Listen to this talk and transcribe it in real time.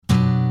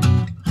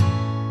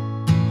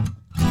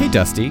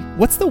Dusty,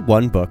 what's the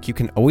one book you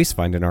can always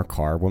find in our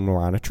car when we're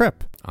on a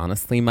trip?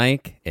 Honestly,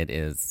 Mike, it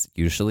is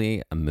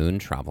usually a Moon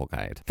travel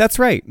guide. That's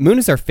right. Moon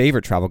is our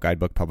favorite travel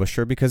guidebook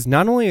publisher because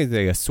not only are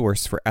they a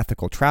source for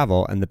ethical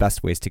travel and the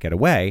best ways to get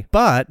away,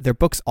 but their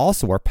books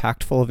also are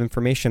packed full of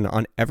information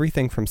on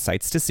everything from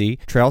sights to see,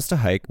 trails to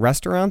hike,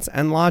 restaurants,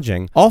 and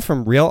lodging, all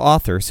from real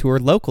authors who are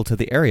local to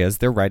the areas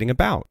they're writing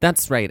about.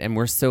 That's right, and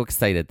we're so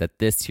excited that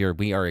this year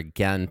we are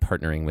again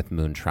partnering with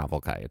Moon Travel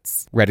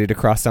Guides. Ready to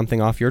cross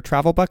something off your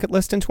travel bucket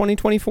list in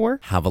 2024?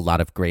 Have a lot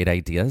of great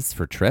ideas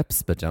for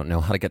trips, but don't know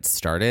how to get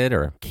started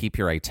or keep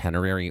your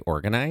itinerary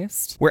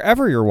organized?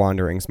 Wherever your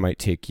wanderings might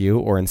take you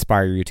or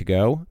inspire you to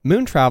go,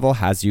 Moon Travel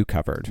has you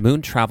covered.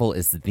 Moon Travel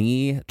is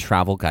the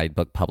travel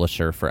guidebook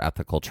publisher for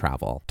ethical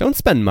travel. Don't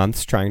spend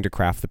months trying to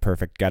craft the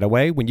perfect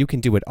getaway when you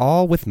can do it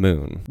all with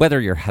Moon. Whether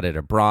you're headed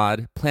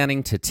abroad,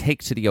 planning to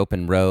take to the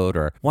open road,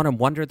 or want to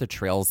wander the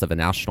trails of a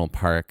national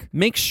park,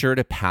 make sure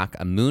to pack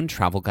a Moon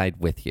travel guide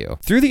with you.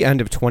 Through the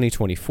end of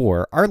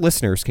 2024, our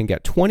listeners can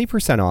get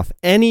 20% off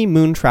any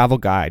Moon travel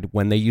guide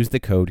when they use the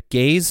code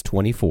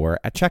GAZE24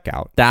 at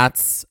checkout.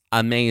 That's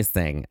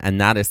amazing. And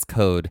that is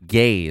code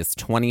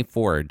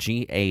GAZE24,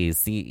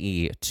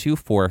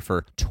 GAZE24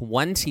 for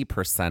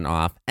 20%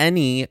 off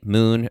any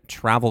Moon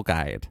travel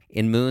guide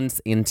in Moon's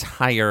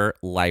entire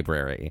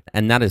library.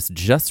 And that is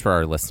just for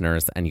our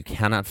listeners, and you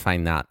cannot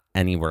find that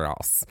anywhere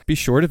else. Be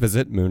sure to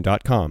visit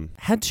moon.com.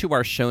 Head to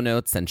our show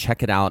notes and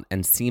check it out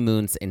and see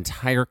Moon's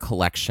entire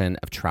collection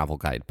of travel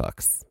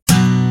guidebooks.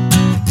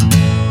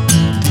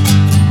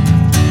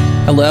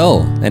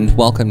 Hello, and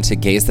welcome to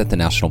Gaze at the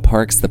National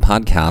Parks, the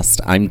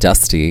podcast. I'm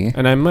Dusty.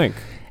 And I'm Mike.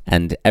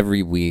 And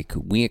every week,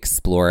 we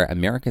explore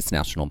America's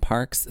national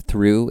parks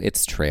through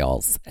its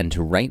trails. And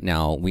right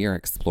now, we are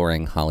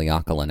exploring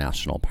Haleakala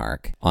National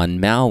Park on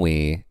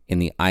Maui in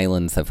the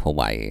islands of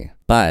Hawaii.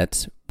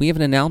 But we have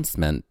an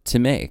announcement to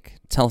make.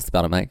 Tell us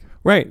about it, Mike.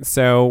 Right.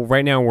 So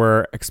right now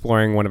we're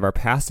exploring one of our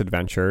past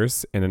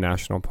adventures in a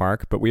national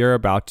park, but we are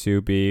about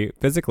to be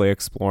physically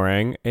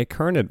exploring a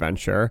current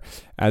adventure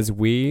as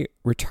we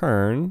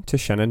return to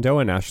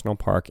Shenandoah National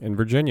Park in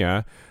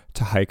Virginia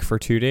to hike for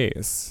 2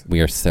 days.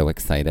 We are so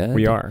excited.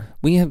 We are.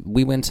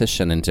 We went to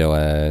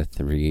Shenandoah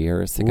 3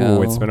 years ago.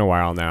 Ooh, it's been a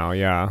while now,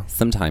 yeah.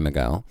 Some time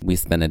ago. We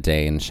spent a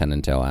day in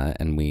Shenandoah,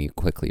 and we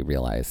quickly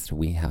realized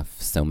we have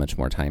so much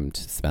more time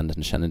to spend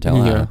in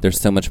Shenandoah. Yeah. There's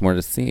so much more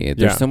to see.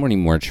 There's so many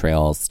more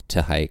trails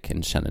to hike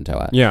in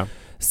Shenandoah. Yeah.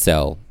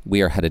 So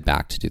we are headed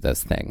back to do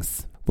those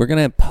things. We're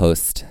going to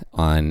post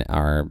on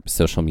our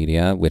social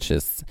media, which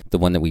is the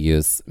one that we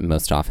use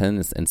most often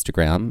is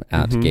Instagram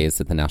at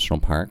Gaze at the National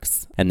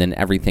Parks. And then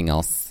everything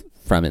else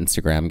from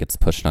Instagram gets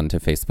pushed onto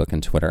Facebook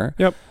and Twitter.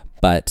 Yep.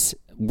 But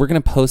we're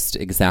going to post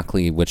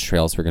exactly which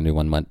trails we're going to do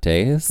on what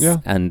days. Yeah.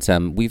 And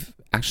we've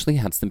actually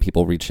had some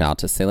people reach out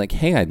to say like,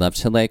 hey, I'd love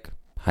to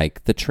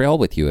hike the trail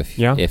with you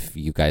if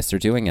you guys are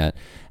doing it.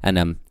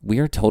 And we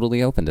are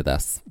totally open to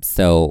this.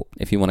 So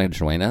if you want to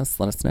join us,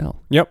 let us know.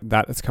 Yep,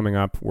 that is coming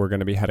up. We're going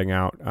to be heading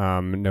out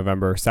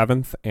November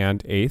 7th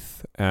and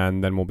 8th,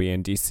 and then we'll be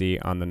in D.C.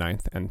 on the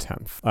 9th and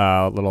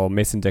 10th. Little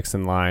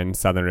Mason-Dixon line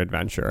Southern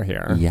adventure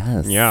here.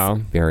 Yes. Yeah.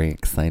 Very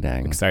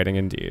exciting. Exciting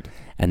indeed.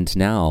 And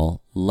now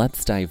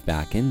let's dive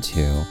back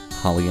into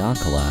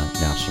Haleakala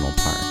National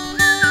Park.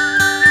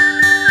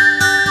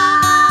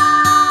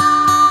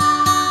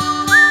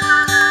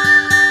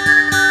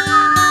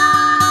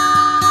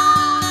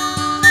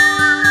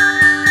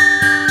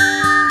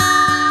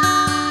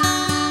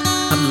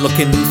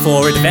 Looking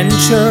for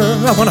adventure,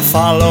 I wanna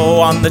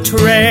follow on the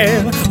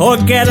trail, or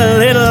get a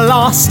little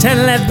lost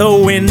and let the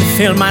wind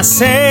fill my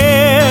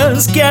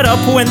sails. Get up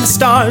when the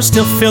stars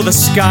still fill the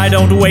sky,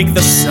 don't wake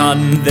the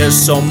sun. There's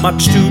so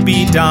much to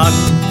be done,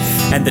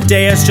 and the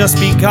day has just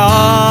begun.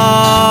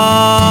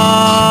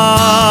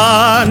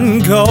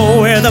 Go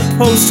where the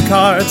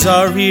postcards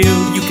are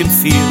real, you can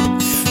feel.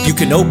 You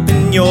can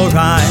open your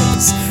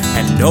eyes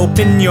and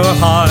open your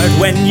heart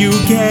when you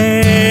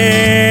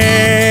gaze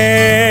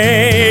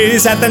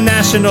at the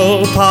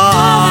national park.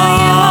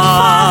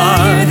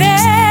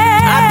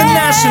 At the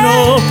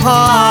national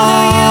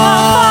park.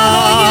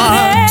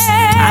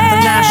 At the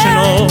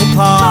national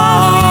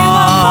park.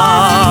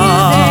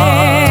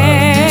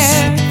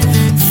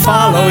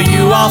 Follow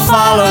you, I'll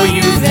follow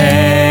you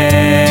there.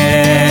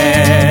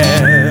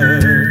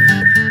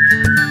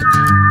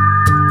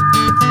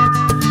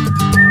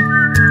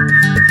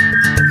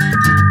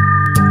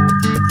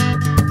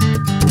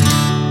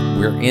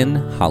 We're in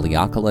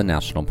Haleakala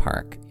National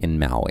Park in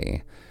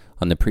Maui.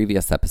 On the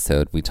previous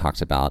episode, we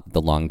talked about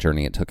the long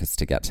journey it took us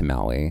to get to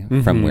Maui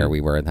from where we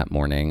were that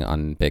morning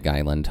on Big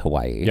Island,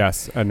 Hawaii.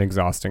 Yes, an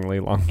exhaustingly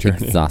long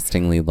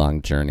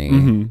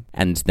journey.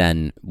 And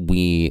then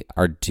we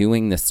are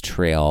doing this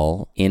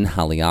trail in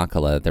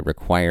Haleakala that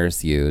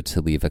requires you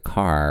to leave a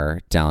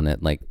car down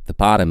at the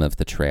bottom of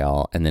the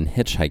trail and then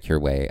hitchhike your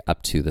way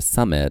up to the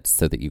summit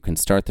so that you can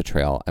start the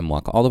trail and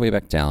walk all the way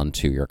back down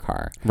to your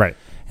car. Right.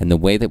 And the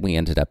way that we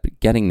ended up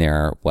getting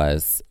there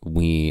was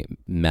we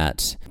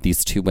met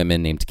these two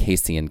women named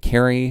Casey and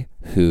Carrie,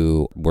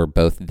 who were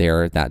both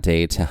there that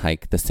day to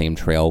hike the same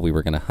trail we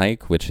were going to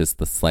hike, which is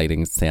the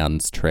Sliding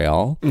Sands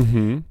Trail.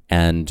 Mm-hmm.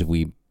 And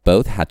we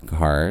both had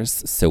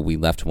cars, so we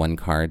left one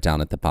car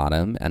down at the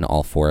bottom, and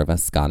all four of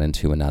us got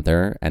into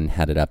another and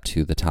headed up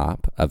to the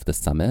top of the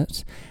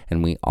summit,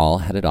 and we all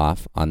headed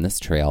off on this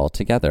trail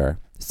together.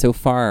 So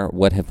far,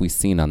 what have we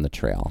seen on the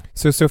trail?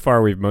 So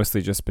far, we've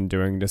mostly just been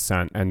doing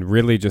descent and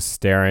really just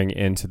staring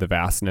into the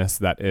vastness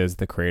that is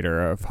the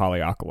crater of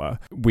Haleakala.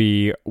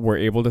 We were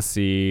able to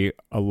see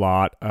a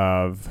lot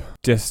of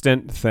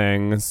distant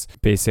things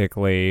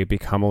basically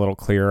become a little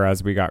clearer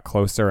as we got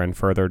closer and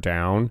further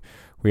down.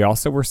 We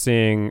also were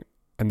seeing,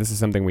 and this is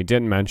something we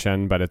didn't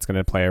mention, but it's going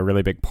to play a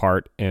really big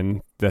part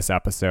in this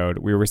episode.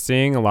 We were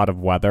seeing a lot of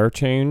weather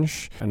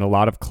change and a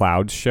lot of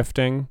clouds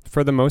shifting.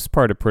 For the most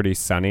part, a pretty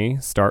sunny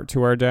start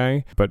to our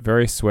day, but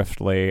very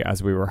swiftly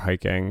as we were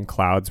hiking,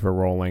 clouds were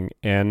rolling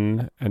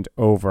in and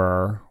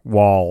over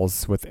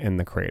walls within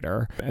the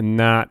crater. And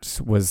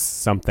that was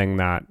something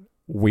that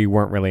we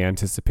weren't really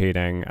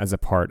anticipating as a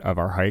part of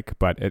our hike,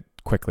 but it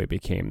quickly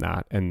became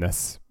that in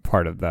this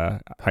part of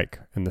the hike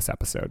in this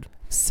episode.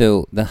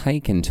 So the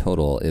hike in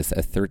total is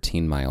a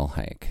 13-mile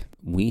hike.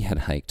 We had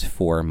hiked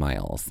 4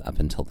 miles up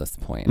until this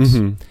point.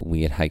 Mm-hmm.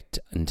 We had hiked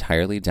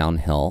entirely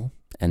downhill,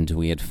 and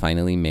we had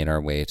finally made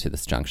our way to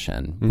this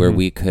junction where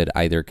we could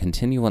either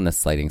continue on the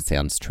Sliding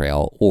Sands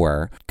Trail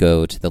or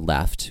go to the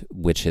left,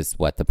 which is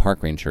what the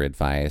park ranger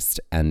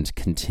advised, and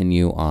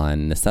continue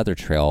on this other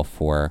trail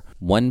for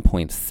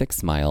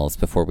 1.6 miles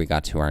before we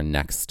got to our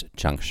next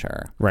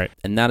juncture. Right.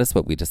 And that is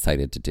what we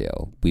decided to do.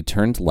 We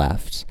turned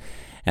left,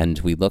 and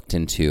we looked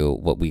into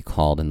what we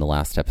called in the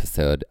last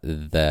episode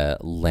the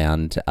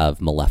land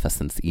of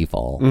Maleficent's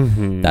evil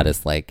that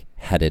is like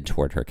headed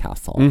toward her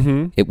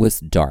castle. It was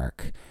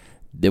dark.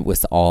 It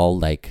was all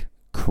like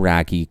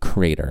craggy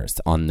craters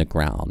on the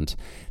ground.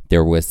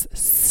 There was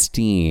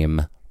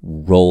steam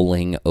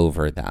rolling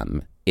over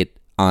them. It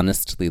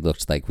honestly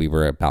looked like we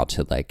were about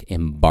to like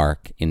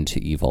embark into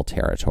evil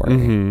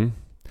territory.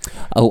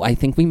 Oh, I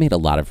think we made a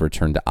lot of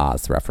Return to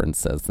Oz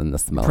references in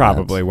this moment.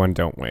 Probably. When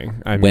don't we?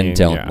 When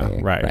don't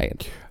we?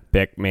 Right.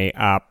 Pick me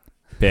up.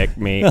 Pick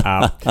me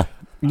up.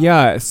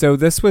 Yeah, so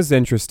this was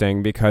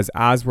interesting because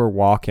as we're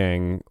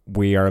walking,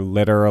 we are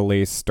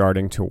literally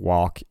starting to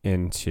walk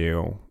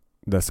into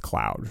this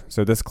cloud.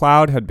 So this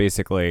cloud had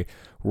basically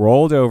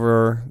rolled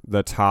over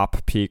the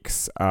top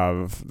peaks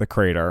of the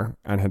crater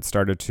and had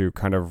started to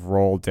kind of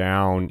roll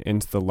down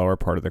into the lower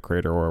part of the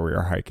crater where we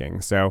were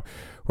hiking. So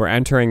we're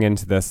entering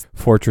into this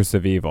fortress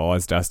of evil,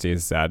 as Dusty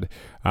has said,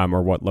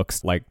 or what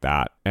looks like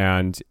that.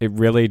 And it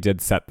really did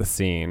set the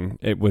scene.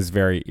 It was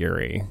very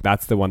eerie.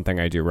 That's the one thing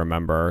I do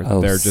remember. Oh,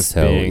 there just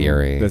so being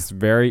eerie. This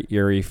very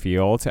eerie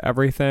feel to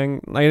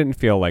everything. I didn't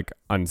feel like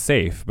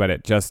unsafe, but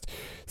it just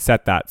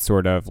set that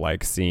sort of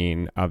like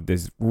scene of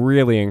this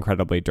really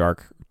incredibly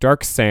dark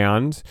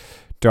sand,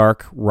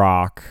 dark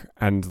rock,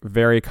 and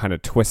very kind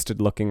of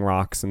twisted looking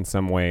rocks in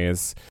some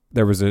ways.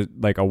 There was a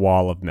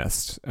wall of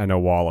mist and a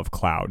wall of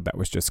cloud that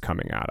was just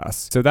coming at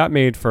us. So that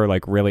made for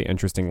like really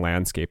interesting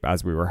landscape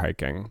as we were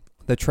hiking.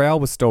 The trail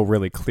was still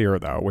really clear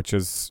though, which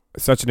is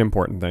such an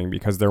important thing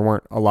because there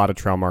weren't a lot of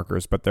trail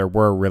markers, but there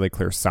were really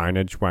clear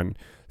signage when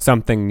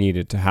something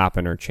needed to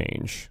happen or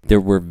change.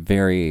 There were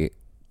very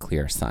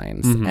clear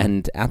signs.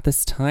 And at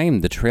this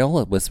time, the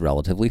trail was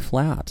relatively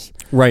flat.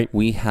 Right.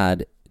 We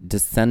had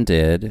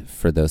descended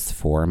for those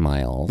 4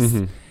 miles,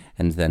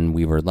 and then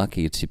we were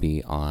lucky to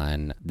be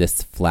on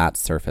this flat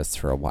surface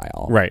for a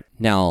while. Right.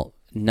 Now,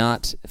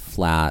 not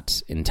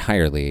flat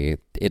entirely.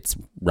 It's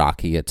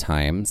rocky at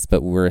times,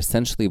 but we're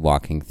essentially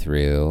walking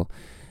through,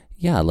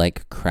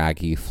 like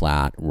craggy,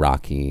 flat,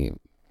 rocky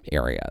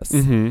areas.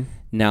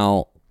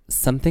 Now,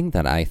 something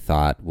that I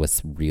thought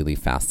was really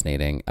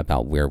fascinating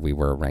about where we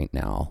were right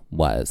now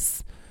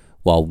was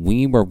while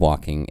we were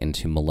walking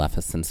into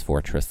Maleficent's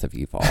Fortress of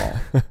Evil,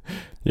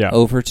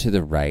 over to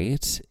the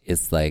right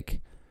is like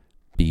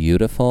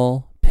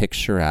beautiful,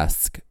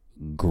 picturesque,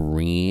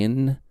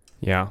 green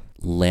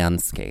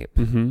landscape.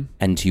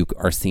 And you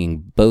are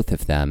seeing both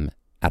of them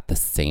at the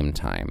same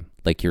time.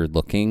 Like you're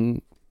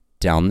looking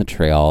down the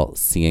trail,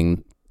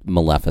 seeing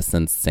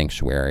Maleficent's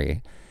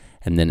sanctuary,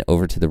 and then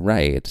over to the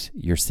right,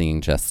 you're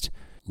seeing just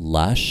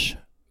lush,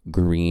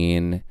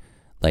 green,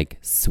 like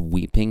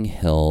sweeping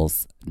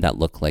hills that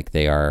look like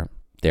they are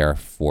there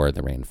for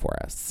the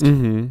rainforest.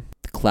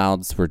 The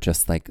clouds were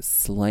just like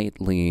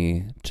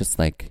slightly, just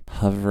like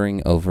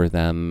hovering over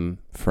them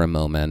for a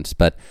moment.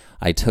 But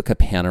I took a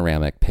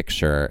panoramic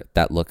picture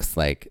that looks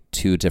like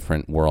 2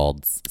 different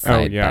worlds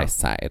side by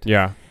side.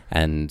 Yeah.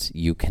 And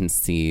you can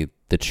see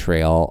the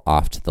trail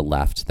off to the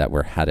left that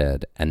we're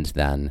headed, and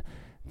then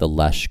the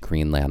lush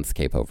green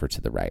landscape over to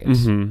the right.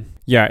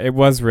 Yeah, it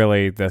was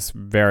really this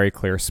very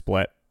clear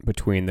split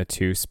between the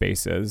 2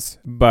 spaces,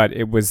 but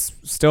it was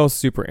still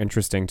super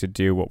interesting to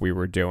do what we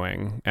were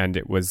doing. And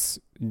it was,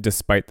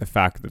 despite the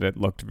fact that it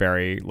looked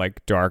very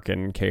like dark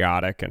and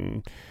chaotic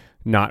and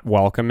not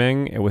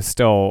welcoming, it was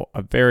still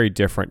a very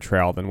different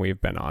trail than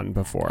we've been on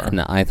before.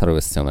 And I thought it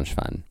was so much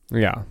fun.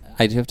 Yeah.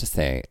 I do have to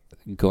say,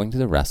 going to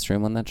the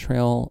restroom on that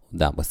trail,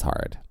 that was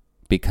hard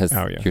because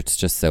you're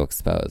just so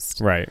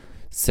exposed. Right.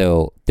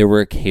 So there were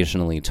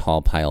occasionally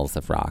tall piles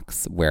of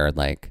rocks where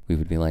like we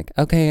would be like,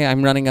 okay,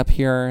 I'm running up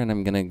here and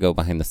I'm going to go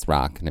behind this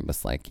rock. And it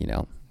was like, you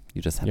know,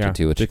 you just have to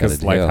do what you got to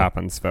do. Because life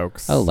happens,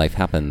 folks. Oh, life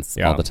happens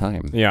all the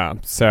time. Yeah.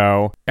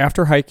 So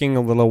after hiking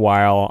a little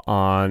while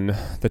on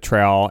the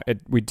trail,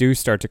 we do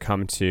start to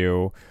come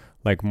to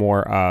like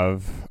more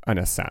of an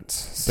ascent.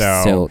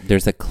 So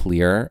there's a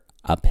clear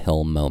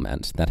uphill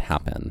moment that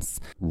happens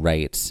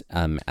right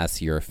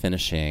as you're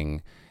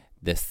finishing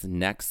this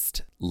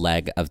next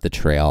leg of the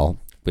trail,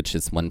 which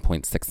is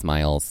 1.6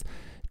 miles.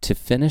 To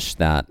finish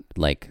that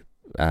like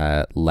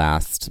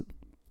last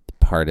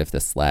part of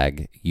this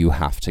leg, you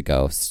have to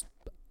go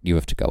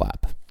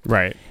up.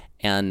 Right.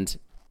 And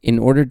in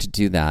order to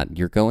do that,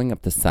 you're going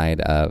up the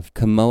side of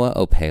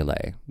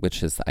Kamoa-o-Pele,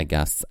 which is, I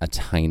guess, a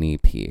tiny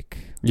peak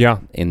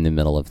in the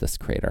middle of this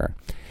crater.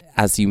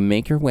 As you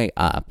make your way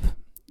up,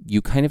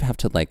 you kind of have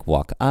to like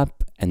walk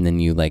up and then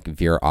you like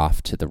veer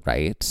off to the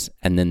right.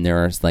 And then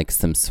there's like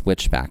some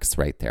switchbacks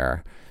right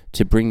there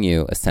to bring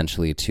you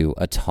essentially to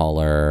a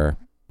taller,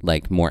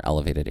 like more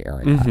elevated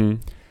area. Mm-hmm.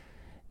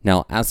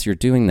 Now, as you're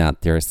doing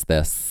that, there's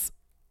this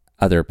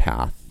other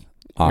path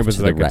off to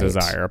the right. It was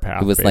like a desire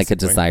path. It was like a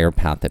desire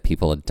path that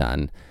people had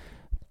done.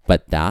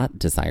 But that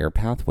desire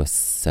path was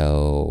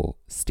so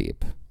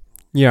steep.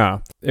 Yeah.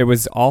 It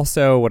was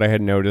also what I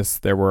had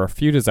noticed. There were a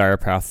few desire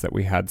paths that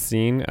we had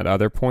seen at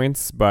other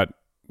points,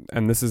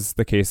 and this is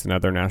the case in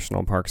other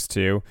national parks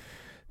too,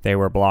 they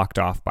were blocked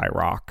off by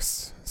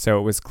rocks. So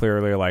it was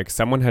clearly like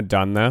someone had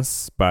done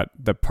this, but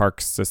the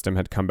park system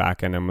had come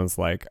back in and was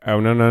like, oh,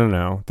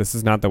 no. This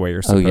is not the way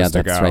you're supposed to go. Oh, yeah,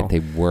 that's right. They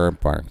were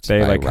marked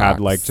They by like rocks. had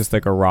like just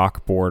like a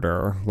rock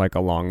border like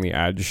along the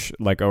edge,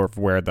 like over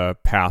where the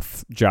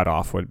path jut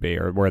off would be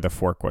or where the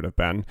fork would have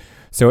been.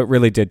 So it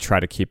really did try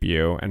to keep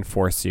you and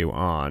force you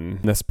on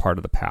this part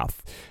of the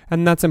path.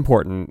 And that's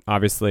important.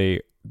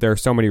 Obviously, there are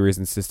so many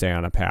reasons to stay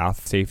on a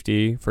path.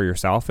 Safety for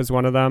yourself is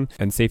one of them,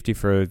 and safety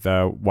for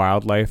the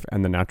wildlife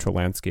and the natural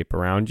landscape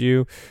around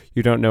you.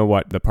 You don't know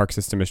what the park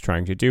system is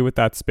trying to do with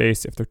that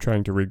space, if they're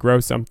trying to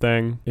regrow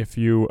something, if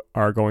you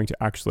are going to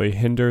actually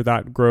hinder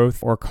that growth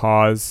or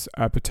cause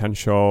a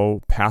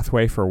potential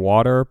pathway for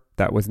water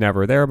that was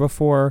never there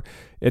before.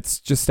 It's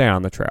just stay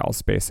on the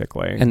trails,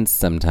 basically. And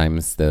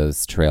sometimes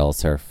those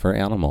trails are for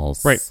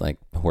animals, right, like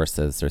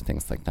horses or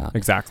things like that.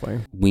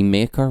 Exactly. We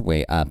make our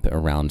way up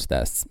around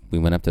this. We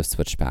went up those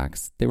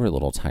switchbacks. They were a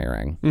little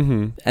tiring.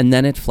 Mm-hmm. And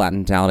then it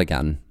flattened out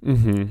again.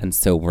 Mm-hmm. And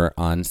so we're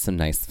on some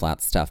nice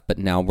flat stuff, but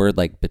now we're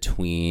like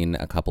between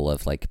a couple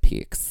of like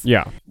peaks.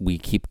 Yeah. We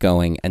keep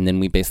going, and then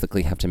we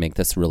basically have to make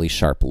this really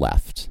sharp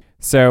left.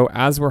 So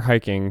as we're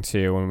hiking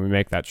too, when we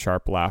make that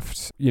sharp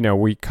left,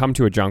 we come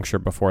to a juncture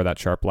before that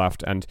sharp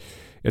left, and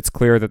it's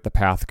clear that the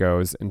path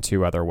goes in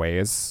two other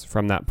ways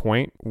from that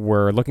point.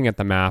 We're looking at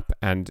the map,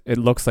 and it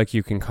looks like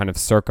you can kind of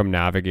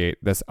circumnavigate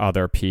this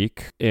other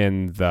peak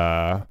in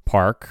the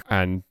park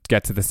and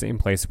get to the same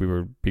place we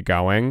would be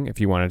going if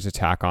you wanted to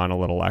tack on a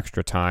little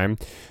extra time.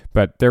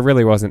 But there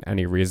really wasn't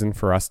any reason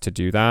for us to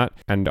do that.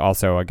 And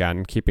also,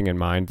 again, keeping in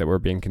mind that we're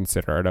being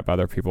considerate of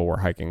other people we're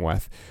hiking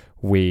with,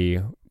 we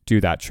do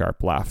that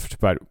sharp left.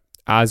 But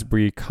as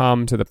we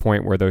come to the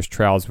point where those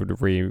trails would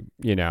reconnect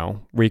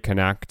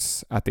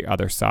at the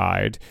other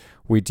side,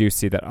 we do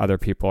see that other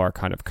people are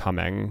kind of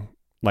coming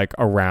like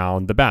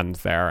around the bend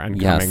there and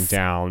coming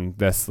down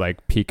this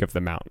like peak of the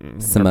mountain.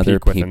 Some other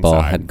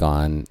people had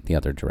gone the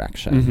other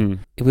direction. Mm-hmm.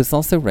 It was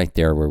also right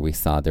there where we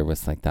saw there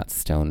was like that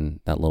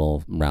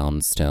little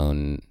round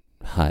stone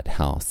hut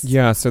house.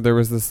 Yeah, so there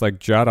was this like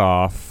jut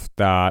off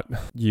that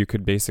you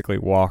could basically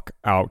walk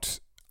out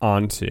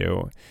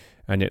onto,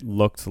 and it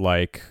looked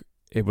like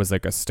it was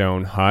like a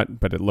stone hut,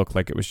 but it looked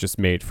like it was just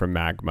made from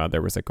magma.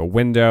 There was like a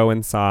window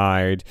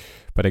inside,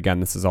 but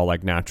again, this is all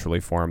like naturally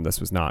formed. This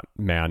was not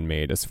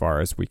man-made as far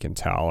as we can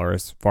tell, or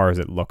as far as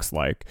it looks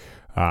like.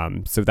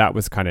 So that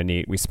was kind of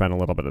neat. We spent a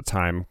little bit of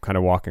time kind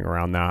of walking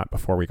around that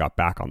before we got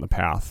back on the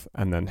path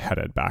and then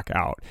headed back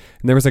out.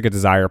 And there was like a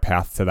desire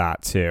path to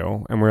that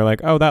too. And we were like,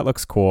 oh, that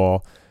looks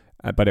cool.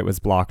 But it was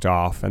blocked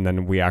off, and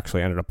then we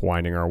actually ended up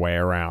winding our way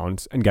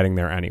around and getting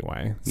there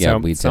anyway. Yeah, so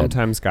we did.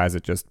 Sometimes, guys,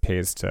 it just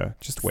pays to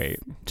just wait.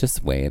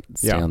 Just wait.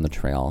 Stay on the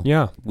trail.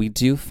 Yeah. We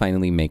do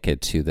finally make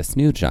it to this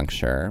new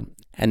juncture,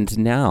 and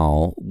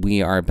now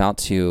we are about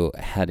to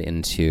head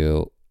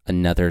into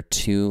another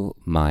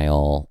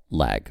 2-mile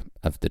leg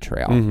of the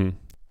trail. Mm-hmm.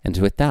 And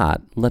with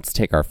that, let's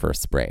take our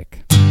first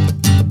break.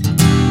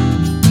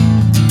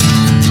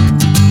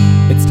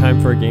 It's time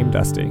for a game,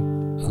 Dusty.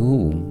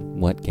 Ooh.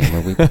 What game are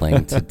we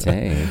playing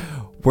today?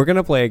 We're going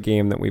to play a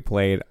game that we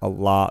played a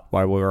lot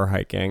while we were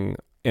hiking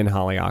in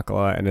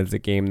Haleakala, and it's a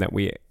game that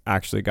we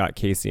actually got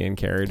Casey and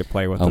Carrie to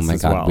play with Oh us my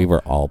as God, well. we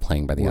were all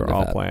playing by the We end were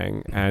all of it.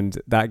 playing, and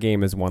that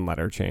game is One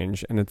Letter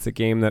Change, and it's a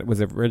game that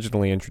was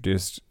originally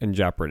introduced in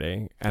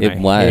Jeopardy, and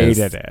I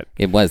hated it.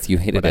 It was. You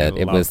hated But I it.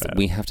 It loved was. it.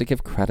 We have to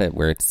give credit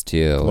where it's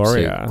due.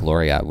 Gloria. To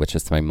Gloria, which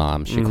is my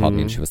mom. She called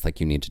me and she was like,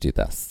 "You need to do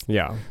this."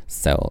 Yeah,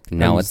 So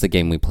now And it's a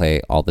game we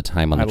play all the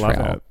time on the I love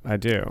trail. it. I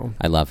do.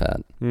 I love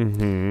it.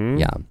 Mm-hmm.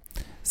 Yeah.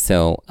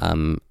 So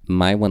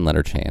my one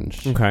letter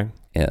change Okay.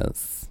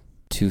 is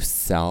to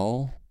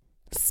sell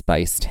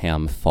spiced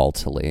ham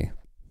faultily.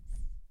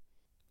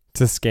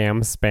 To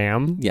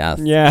spam? Yes.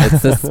 Yeah.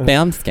 It's a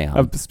spam scam.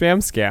 A spam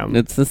scam.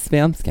 It's a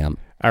spam scam.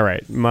 All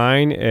right.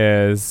 Mine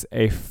is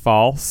a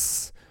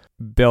false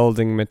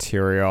building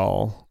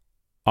material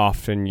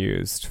often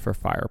used for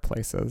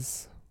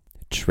fireplaces.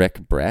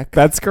 Trick brick.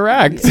 That's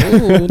correct.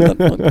 Ooh,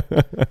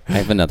 I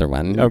have another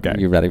one. Okay.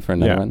 You ready for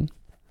another Yeah. one?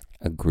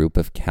 A group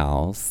of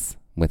cows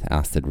with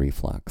acid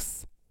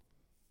reflux.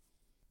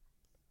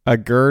 A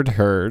gird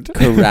herd.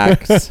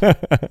 Correct.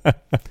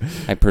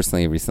 I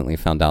personally recently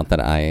found out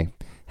that I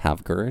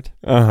have GERD.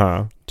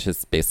 Uh-huh.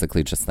 Just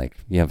basically just like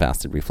you have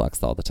acid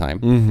reflux all the time.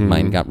 Mhm.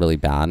 Mine got really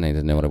bad and I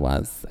didn't know what it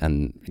was.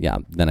 And yeah,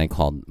 then I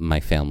called my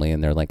family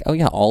and they're like, oh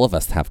yeah, all of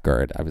us have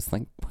GERD. I was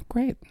like,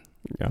 great.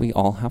 Yeah. We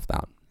all have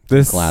that.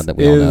 This Glad that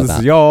we all know is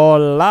that. your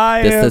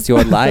life. This is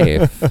your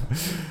life.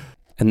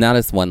 And that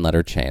is one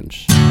letter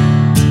change.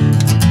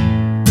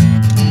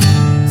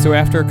 So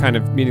after kind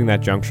of meeting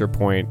that juncture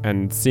point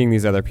and seeing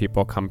these other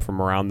people come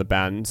from around the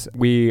bend,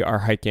 we are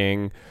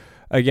hiking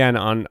again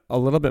on a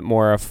little bit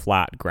more of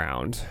flat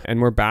ground.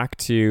 And we're back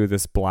to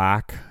this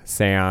black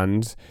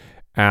sand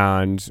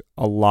and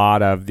a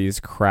lot of these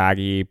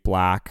craggy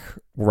black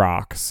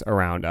rocks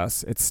around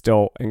us. It's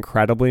still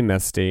incredibly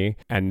misty,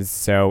 and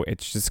so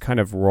it's just kind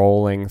of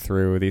rolling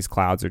through. These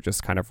clouds are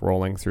just kind of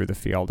rolling through the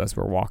field as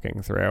we're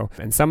walking through.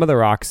 And some of the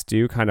rocks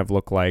do kind of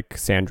look like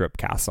Sandrip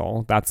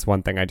Castle. That's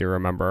one thing I do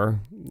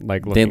remember,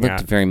 like They looking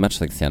looked at. very much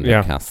like Sandra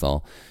Yeah.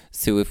 Castle.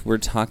 So if we're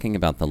talking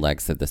about the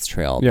legs of this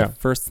trail, Yeah. the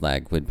first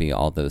leg would be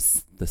all the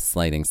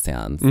sliding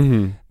sands.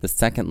 Mm-hmm. The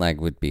second leg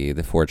would be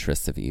the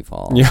Fortress of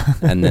Evil. Yeah.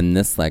 And then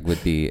this leg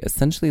would be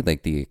essentially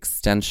like the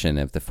extension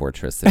of the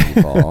Fortress of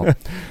Evil.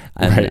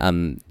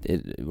 And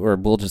Right. or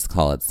we'll just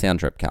call it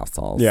Sandrip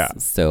Castles. Yeah.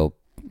 So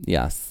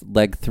yes,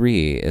 leg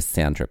 3 is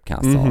Sandrip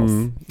Castles.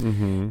 Mm-hmm.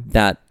 Mm-hmm.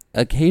 That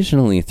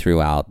occasionally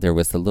throughout there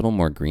was a little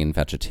more green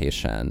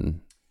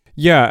vegetation.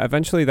 Yeah,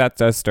 eventually that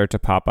does start to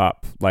pop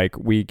up. Like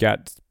we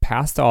get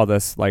past all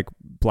this like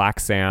black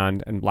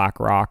sand and black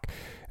rock,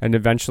 and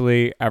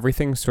eventually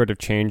everything sort of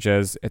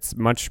changes. It's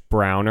much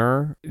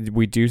browner.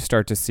 We do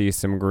start to see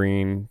some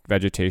green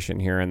vegetation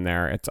here and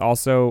there. It's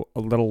also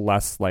a little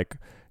less like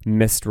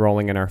mist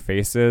rolling in our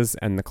faces,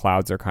 and the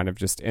clouds are kind of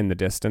just in the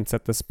distance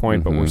at this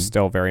point, but we're Mhm.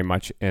 still very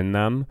much in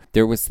them.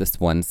 There was this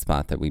one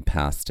spot that we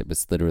passed. It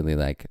was literally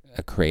like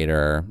a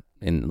crater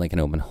in like an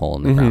open hole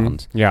in the Mhm.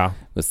 ground. Yeah.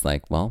 It was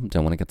like, well,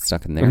 don't want to get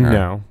stuck in there.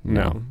 No.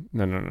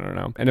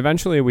 And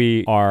eventually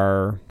we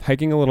are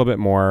hiking a little bit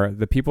more.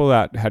 The people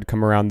that had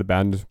come around the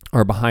bend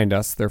are behind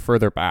us. They're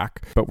further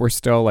back, but we're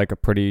still like a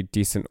pretty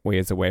decent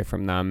ways away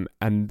from them.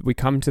 And we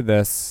come to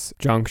this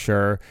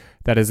juncture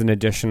that is an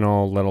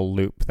additional little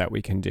loop that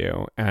we can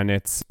do. And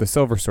it's the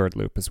Silver Sword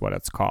Loop is what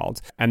it's called.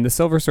 And the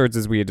Silver Swords,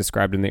 as we had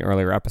described in the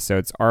earlier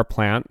episodes, are a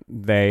plant.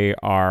 They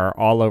are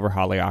all over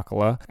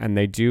Haleakala, and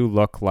they do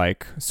look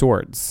like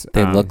swords.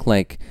 They look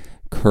like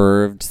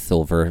curved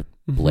silver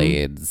Mhm.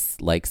 blades,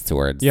 like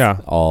swords, Yeah.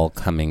 all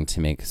coming to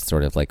make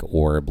sort of like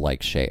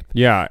orb-like shape.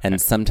 Yeah. And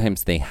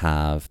sometimes they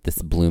have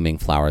this blooming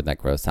flower that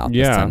grows out the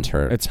Yeah,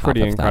 center. it's top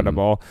pretty of them.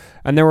 incredible.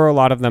 And there were a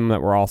lot of them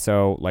that were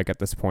also like at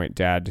this point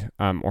dead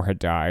or had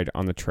died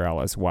on the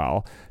trail as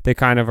well. They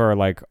kind of are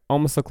like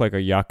almost look like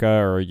a yucca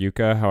or a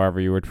yucca, however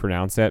you would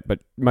pronounce it, but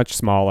much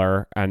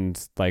smaller,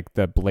 and like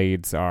the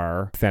blades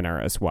are thinner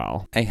as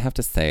well. I have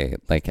to say,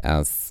 like,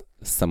 as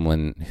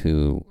someone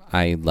who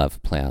I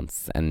love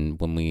plants, and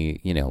when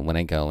when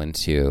I go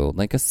into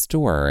like a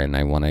store and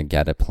I want to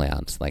get a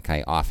plant, like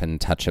I often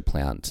touch a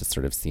plant to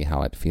sort of see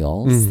how it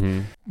feels.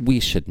 Mhm. We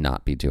should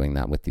not be doing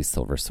that with these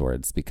silver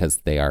swords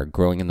because they are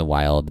growing in the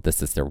wild.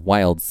 This is their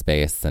wild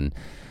space. And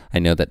I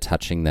know that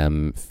touching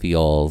them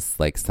feels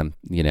like some,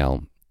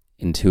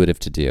 intuitive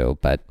to do,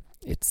 but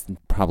it's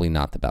probably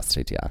not the best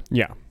idea.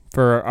 Yeah.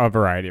 For a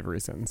variety of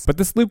reasons. But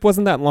this loop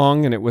wasn't that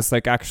long, and it was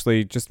like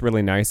actually just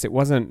really nice. It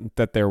wasn't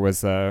that there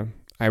was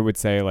I would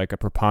say like a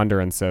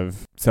preponderance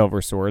of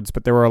silver swords,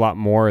 but there were a lot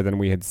more than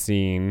we had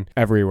seen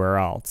everywhere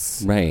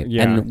else. Right.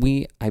 Yeah. And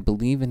we, I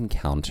believe,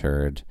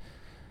 encountered,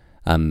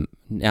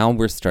 now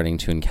we're starting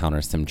to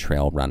encounter some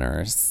trail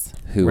runners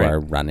who Right. are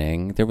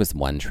running. There was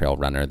one trail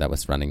runner that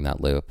was running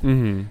that loop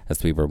Mm-hmm.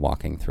 as we were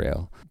walking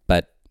through.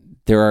 But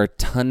there are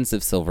tons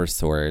of silver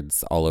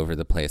swords all over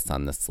the place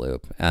on this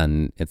loop,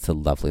 and it's a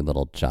lovely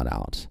little jut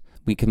out.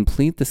 We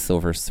complete the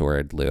silver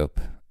sword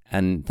loop,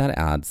 and that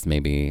adds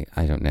maybe,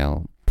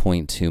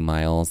 0.2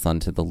 miles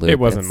onto the loop. It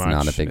wasn't it's much.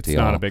 Not a big deal. It's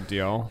not a big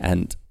deal.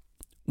 And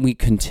we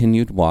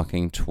continued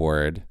walking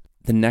toward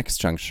the next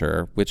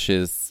juncture, which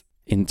is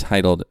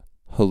entitled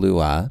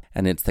Holua,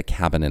 and it's the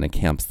cabin in a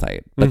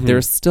campsite. But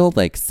there's still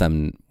like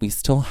we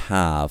still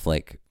have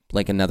like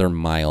another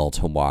mile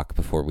to walk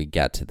before we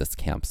get to this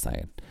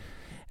campsite.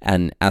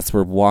 And as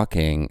we're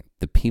walking,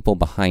 the people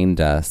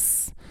behind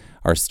us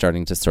are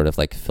starting to sort of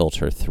like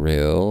filter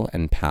through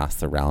and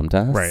pass around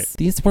us. Right.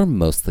 These were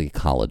mostly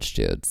college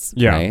dudes,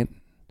 Yeah. right?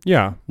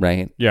 Yeah.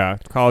 Right? Yeah.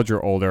 College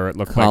or older. It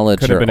looked College like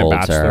could have or been a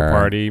bachelor older.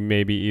 party,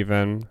 maybe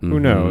even. Who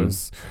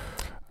knows?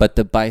 But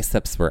the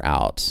biceps were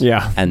out.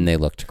 Yeah. And they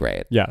looked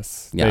great.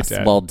 Yes. Yes. They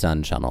did. Well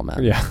done,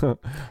 gentlemen. Yeah.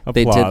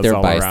 They did Applause their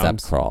all bicep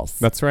around. crawls.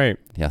 That's right.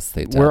 Yes,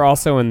 they did. We're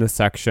also in the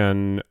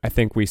section, I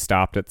think we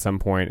stopped at some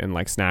point and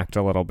like snacked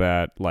a little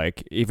bit.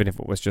 Like, even if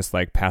it was just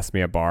like, pass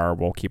me a bar,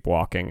 we'll keep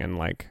walking and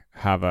like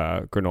have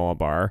a granola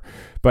bar.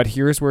 But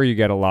here's where you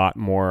get a lot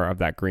more of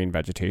that green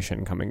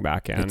vegetation coming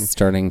back in. It's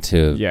starting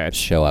to it's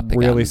show up again.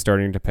 really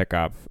starting to pick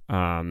up.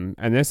 And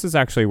this is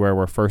actually where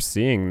we're first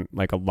seeing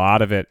like a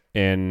lot of it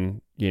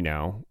in,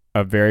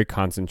 a very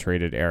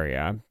concentrated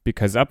area,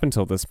 because up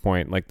until this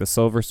point, like the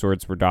silver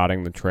swords were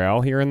dotting the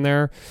trail here and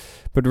there,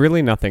 but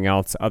really nothing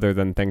else other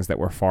than things that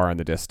were far in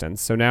the distance.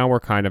 So now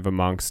we're kind of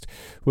amongst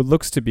what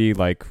looks to be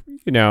like,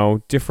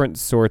 different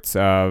sorts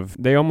of,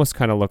 they almost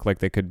kind of look like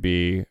they could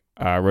be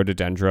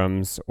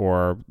rhododendrons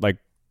or like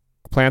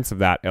plants of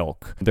that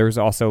ilk. There's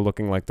also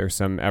looking like there's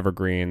some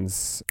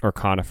evergreens or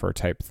conifer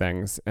type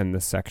things in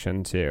this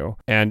section too.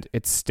 And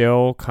it's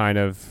still kind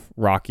of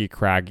rocky,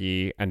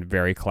 craggy, and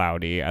very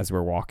cloudy as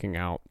we're walking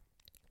out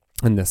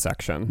in this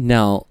section.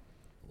 Now,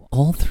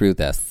 all through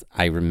this,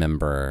 I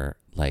remember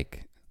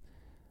like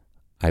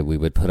we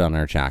would put on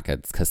our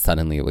jackets because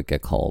suddenly it would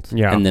get cold.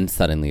 Yeah. And then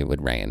suddenly it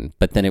would rain.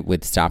 But then it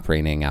would stop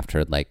raining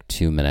after like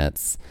 2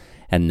 minutes.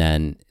 And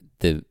then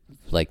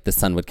the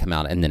sun would come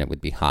out and then it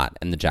would be hot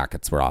and the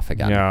jackets were off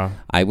again. Yeah.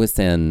 I was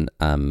in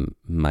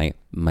my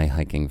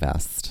hiking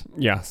vest.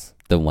 Yes.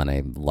 The one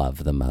I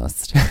love the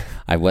most.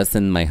 I was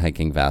in my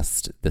hiking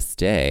vest this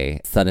day.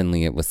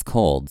 Suddenly it was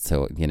cold.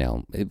 So,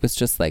 it was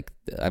just like,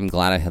 I'm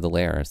glad I had the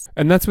layers.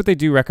 And that's what they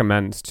do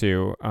recommend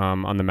too,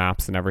 on the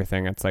maps and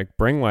everything. It's like,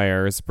 bring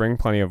layers, bring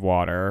plenty of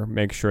water,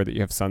 make sure that you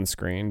have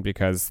sunscreen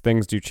because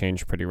things do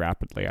change pretty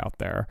rapidly out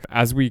there.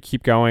 As we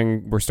keep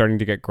going, we're starting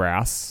to get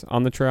grass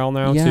on the trail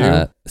now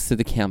too. So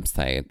the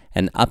campsite,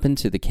 and up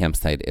into the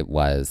campsite, it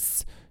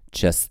was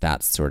just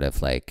that sort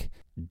of like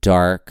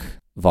dark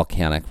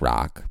volcanic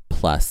rock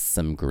plus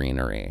some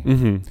greenery.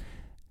 Mm-hmm.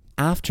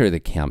 After the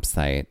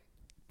campsite,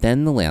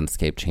 then the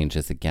landscape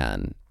changes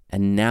again.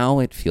 And now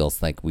it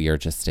feels like we are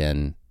just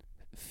in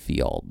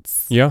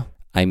fields. Yeah.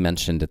 I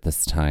mentioned at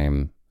this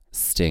time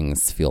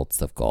Sting's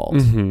Fields of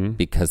Gold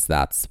because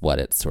that's what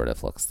it sort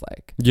of looks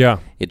like. Yeah.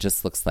 It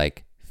just looks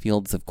like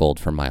fields of gold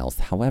for miles.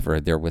 However,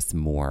 there was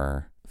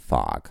more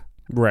fog.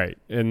 Right.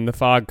 And the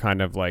fog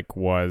kind of like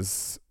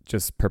was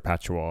just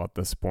perpetual at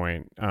this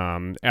point.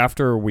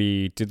 After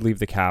we did leave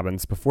the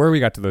cabins, before we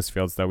got to those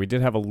fields though, we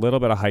did have a little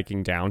bit of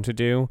hiking down to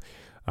do.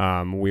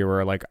 We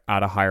were like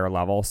at a higher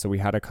level, so we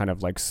had to kind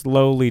of like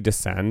slowly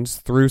descend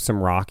through some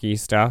rocky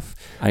stuff.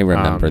 I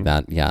remember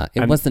that. Yeah.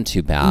 It wasn't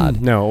too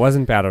bad. No, it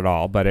wasn't bad at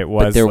all, but it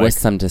was But there was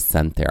some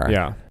descent there.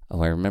 Yeah.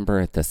 Oh, I remember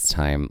at this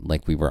time,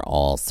 like we were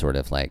all sort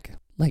of like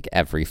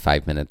every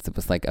 5 minutes, it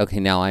was like, okay,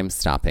 now I'm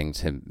stopping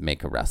to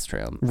make a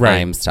restroom. Right.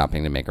 I'm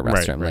stopping to make a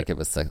restroom. Right. Like it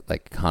was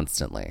like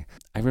constantly.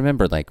 I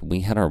remember like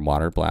we had our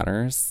water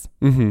bladders,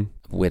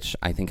 which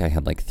I think I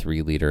had like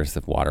 3 liters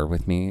of water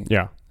with me.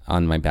 Yeah.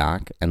 On my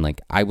back. And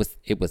like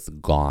it was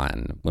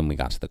gone when we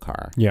got to the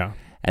car. Yeah.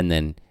 And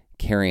then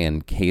Carrie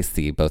and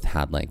Casey both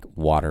had like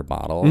water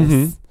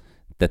bottles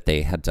that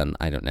they had done,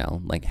 I don't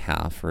know, like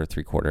half or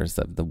 3/4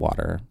 of the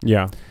water.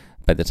 Yeah.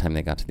 By the time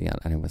they got to the end,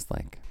 and I was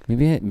like,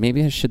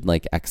 maybe I should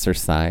like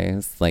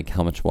exercise like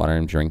how much water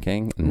I'm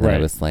drinking. And then I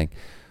was like,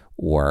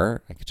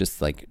 or I could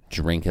just like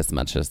drink as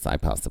much as I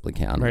possibly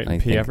can. Right. I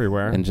And pee think,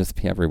 everywhere. and just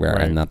pee everywhere.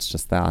 Right. And that's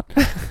just that.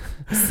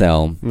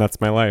 So That's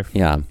my life.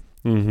 yeah.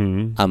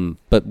 Mm-hmm.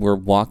 But we're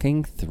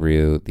walking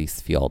through these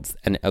fields,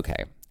 and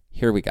okay,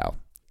 here we go.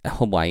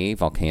 Hawaii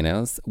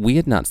volcanoes. We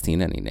had not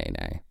seen any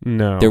nene.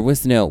 No.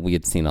 We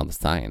had seen all the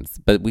signs,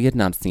 but we had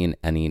not seen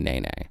any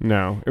nene.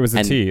 No. It was a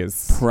And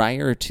tease.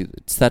 Prior to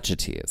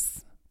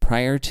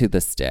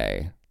this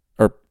day,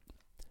 or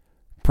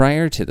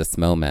prior to this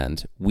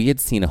moment, we had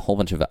seen a whole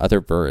bunch of other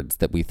birds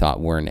that we thought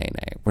were nene.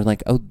 We're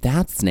like, oh,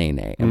 that's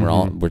nene.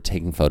 And we're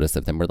taking photos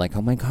of them. We're like,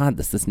 oh my God,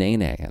 this is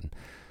nene. And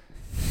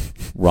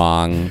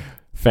wrong.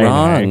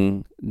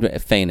 Fainay.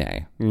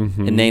 Fainay.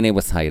 And Nene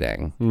was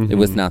hiding. It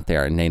was not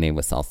there. And Nene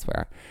was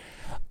elsewhere.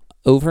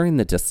 Over in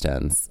the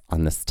distance,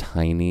 on this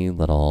tiny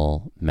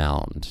little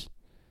mound,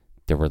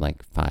 there were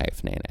like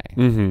 5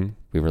 Nene.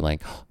 We were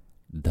like, oh,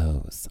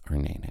 those are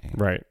Nene.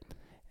 Right.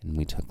 And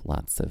we took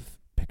lots of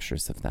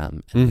pictures of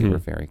them. And we were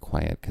very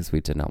quiet because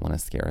we did not want to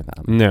scare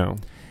them. No.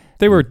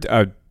 They were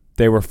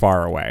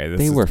far away.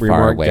 We weren't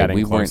away.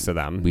 Getting close to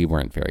them. We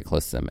weren't very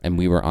close to them. And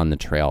we were on the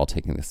trail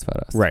taking these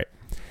photos. Right.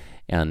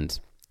 And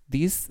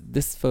this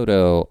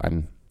photo,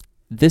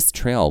 this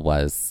trail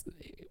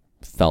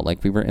felt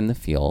like we were in the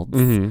fields,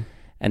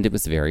 and it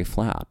was very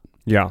flat.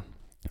 Yeah.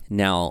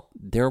 Now,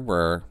 there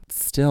were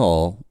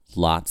still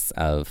lots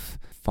of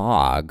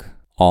fog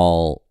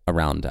all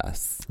around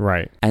us.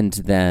 Right. And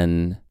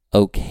then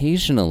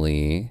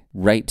occasionally,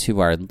 right to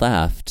our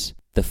left,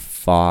 the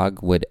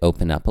fog would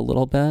open up a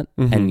little bit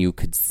and you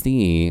could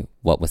see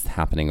what was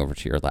happening over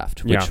to your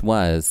left, which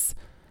was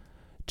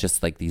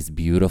just like these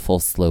beautiful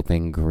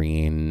sloping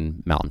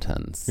green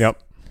mountains.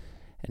 Yep.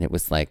 And it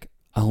was like,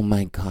 oh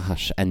my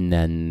gosh. And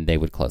then they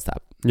would close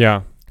up.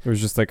 Yeah. It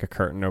was just like a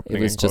curtain opening.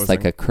 It was just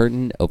like a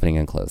curtain opening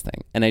and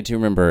closing. And I do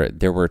remember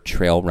there were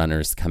trail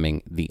runners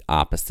coming the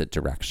opposite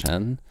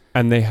direction.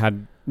 And they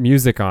had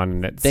music on,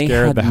 and it They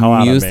scared had the hell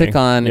out of me. music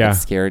on. Yeah. It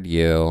scared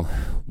you.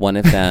 One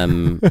of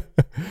them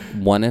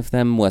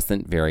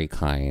wasn't very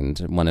kind.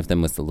 One of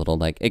them was a little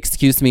like,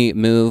 excuse me,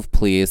 move,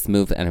 please,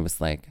 move. And it was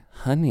like,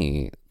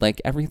 honey,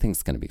 like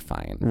everything's going to be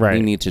fine. Right.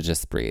 You need to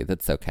just breathe.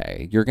 It's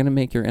okay. You're going to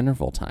make your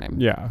interval time.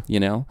 Yeah. You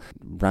know,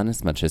 run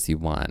as much as you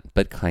want,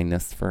 but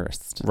kindness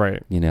first.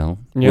 Right. You know,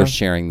 Yeah. we're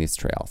sharing these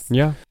trails.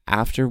 Yeah.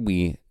 After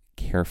we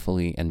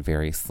carefully and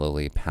very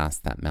slowly pass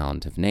that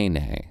mound of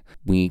Nene,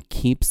 we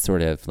keep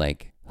sort of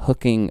like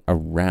hooking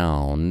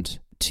around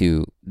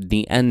to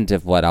the end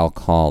of what I'll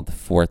call the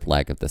fourth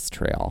leg of this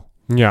trail.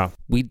 Yeah.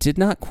 We did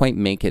not quite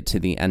make it to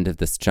the end of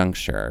this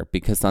juncture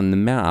because on the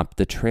map,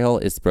 the trail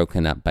is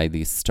broken up by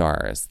these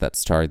stars that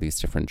star these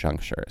different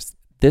junctures.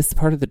 This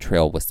part of the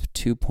trail was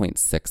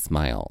 2.6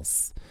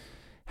 miles.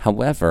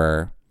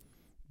 However,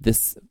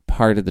 this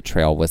part of the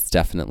trail was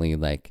definitely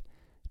like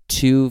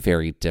two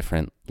very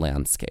different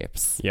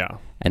landscapes. Yeah.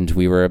 And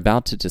we were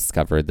about to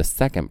discover the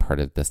second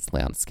part of this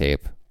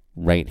landscape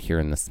right here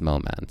in this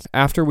moment.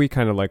 After we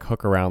kind of like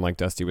hook around, like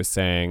Dusty was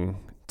saying,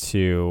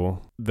 to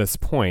this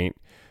point,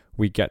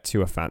 we get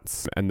to a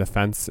fence, and the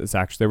fence is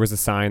actually, there was a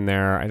sign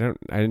there. I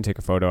didn't take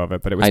a photo of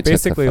it, but it was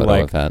basically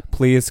like,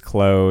 please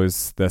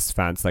close this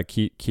fence, like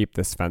keep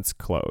this fence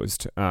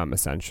closed,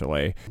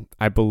 essentially.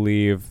 I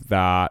believe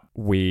that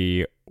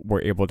we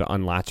were able to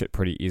unlatch it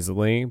pretty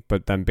easily,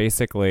 but then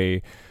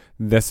basically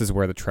this is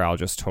where the trail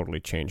just totally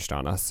changed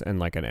on us in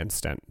like an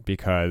instant,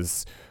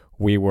 because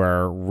we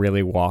were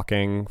really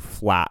walking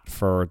flat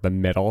for the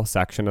middle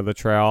section of the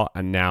trail,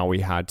 and now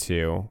we had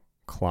to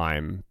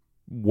climb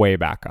way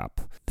back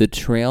up. The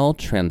trail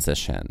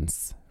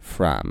transitions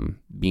from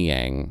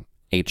being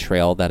a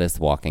trail that is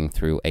walking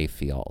through a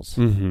field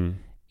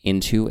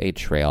into a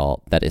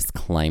trail that is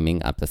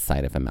climbing up the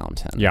side of a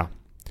mountain. Yeah.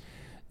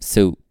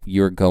 So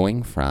you're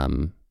going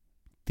from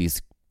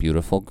these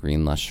beautiful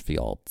green lush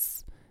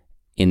fields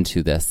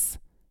into this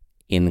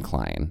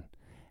incline.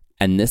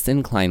 And this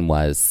incline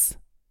was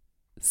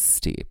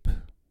steep.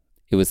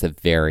 It was a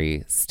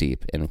very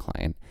steep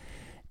incline.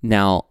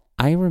 Now,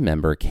 I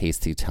remember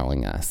Casey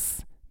telling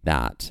us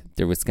that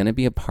there was going to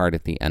be a part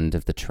at the end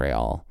of the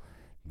trail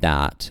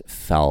that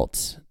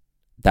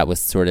was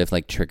sort of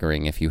like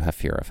triggering if you have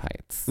fear of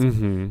heights.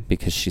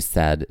 Because she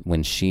said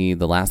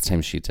the last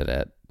time she did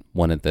it,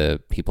 one of the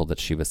people that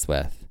she was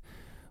with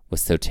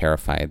was so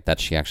terrified that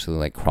she actually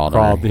like crawled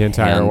on her the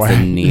entire hands way.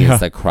 and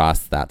knees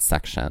across that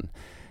section.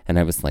 And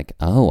I was like,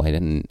 oh, I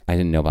didn't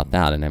know about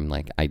that. And I'm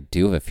like, I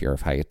do have a fear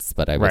of heights,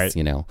 but I was,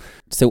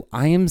 so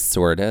I am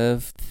sort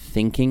of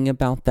thinking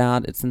about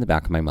that. It's in the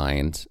back of my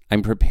mind.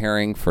 I'm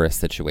preparing for a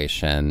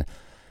situation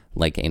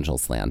like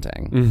Angel's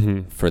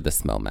Landing for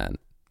this moment.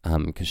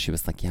 Because she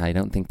was like, yeah, I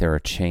don't think there are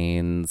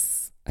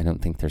chains. I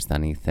don't think there's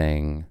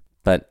anything.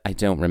 But I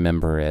don't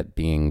remember it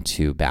being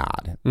too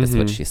bad, is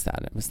what she said.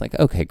 It was like,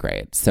 okay,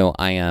 great. So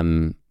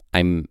I'm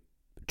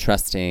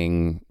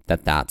trusting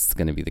that that's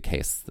going to be the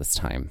case this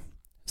time.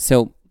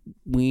 So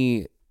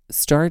we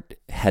start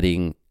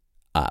heading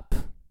up,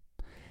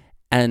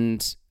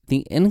 and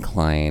the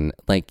incline,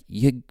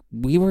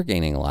 we were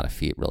gaining a lot of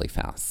feet really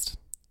fast.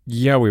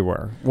 Yeah, we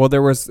were. Well, it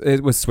was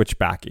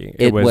switchbacky.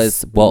 It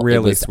was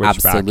really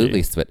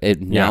absolutely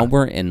switchbacky. Now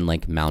we're in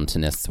like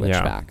mountainous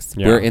switchbacks.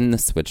 Yeah. We're in the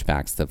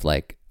switchbacks of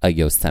like a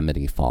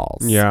Yosemite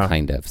Falls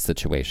kind of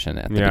situation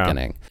at the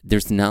beginning.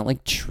 There's not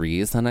like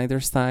trees on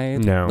either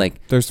side. No,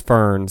 like there's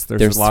ferns.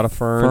 There's a lot of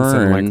ferns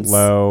and like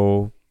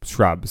low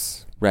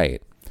shrubs.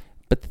 Right.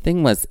 But the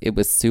thing was, it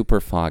was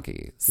super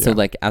foggy. So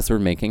like as we're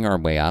making our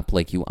way up,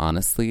 like you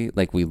honestly,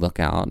 like we look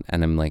out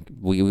and I'm like,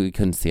 we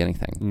couldn't see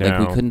anything. No. Like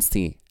we couldn't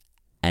see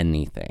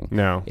anything.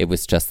 No. It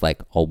was just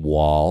like a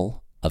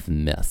wall of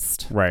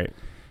mist. Right.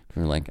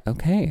 We were like,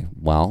 okay,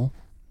 well,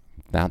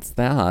 that's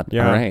that.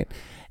 Yeah. All right.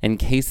 And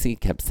Casey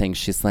kept saying,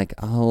 she's like,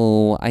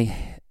 oh, I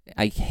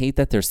hate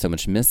that there's so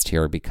much mist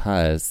here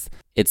because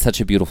it's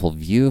such a beautiful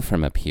view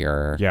from up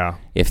here. Yeah.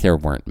 If there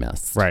weren't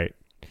mist. Right.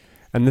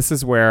 And this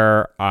is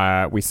where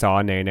we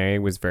saw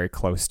Nene was very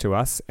close to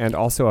us, and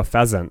also a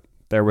pheasant.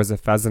 There was a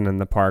pheasant in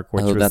the park,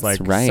 which was like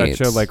such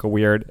a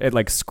weird, it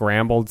like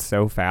scrambled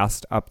so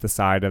fast up the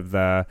side of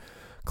the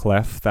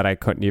cliff that I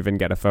couldn't even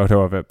get a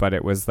photo of it, but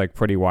it was like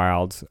pretty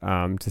wild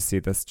to see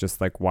this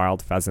just like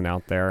wild pheasant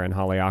out there in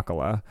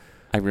Haleakala.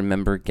 I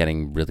remember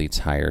getting really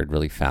tired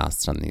really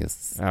fast on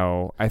these.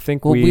 Oh, I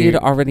think we had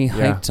already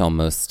hiked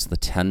almost the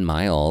 10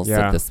 miles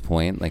at this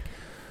point. Like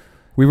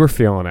We were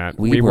feeling it.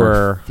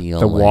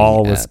 The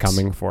wall was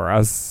coming for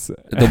us.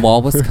 The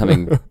wall was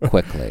coming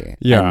quickly.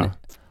 Yeah.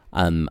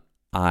 And,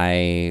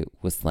 I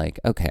was like,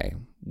 okay,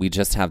 we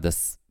just have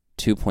this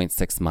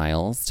 2.6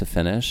 miles to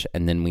finish.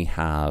 And then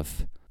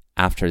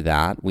after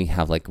that, we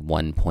have like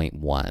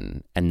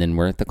 1.1. And then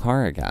we're at the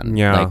car again.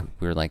 Yeah. Like,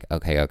 we were like,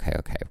 okay,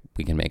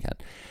 we can make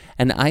it.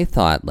 And I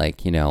thought,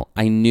 like,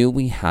 I knew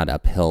we had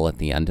uphill at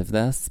the end of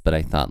this, but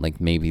I thought,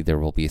 like, maybe there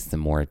will be some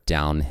more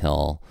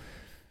downhill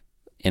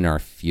in our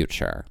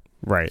future.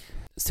 Right.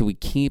 So we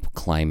keep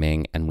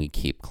climbing and we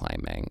keep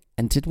climbing.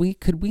 And could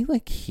we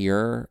like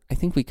hear, I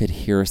think we could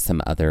hear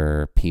some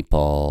other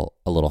people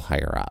a little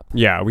higher up.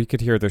 Yeah, we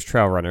could hear those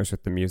trail runners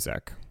with the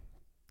music.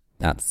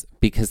 That's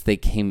because they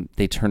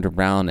turned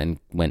around and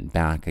went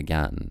back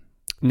again.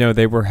 No,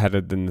 they were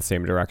headed in the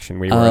same direction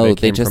we were. They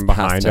came from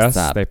behind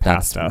us. They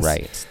passed us.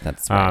 Right.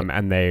 That's right.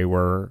 And they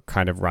were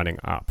kind of running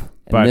up.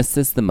 And this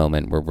is the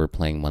moment where we're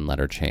playing one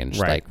letter change,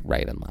 like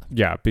right and left.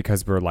 Yeah,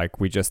 because we're like,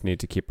 we just need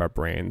to keep our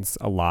brains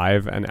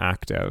alive and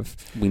active.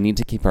 We need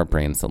to keep our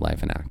brains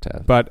alive and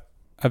active. But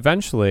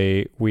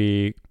eventually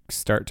we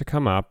start to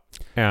come up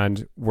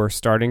and we're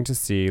starting to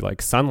see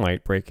like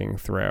sunlight breaking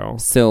through.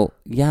 So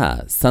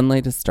yeah,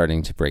 sunlight is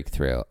starting to break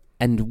through.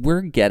 And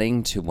we're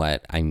getting to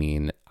what,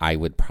 I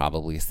would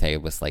probably say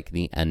was like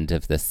the end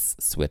of this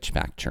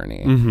switchback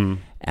journey. Mm-hmm.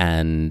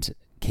 And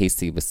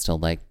Casey was still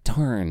like,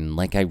 darn,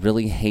 like, I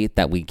really hate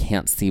that we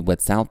can't see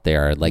what's out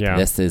there. Like,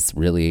 this is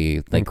really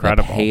like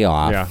incredible. The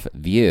payoff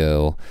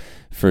view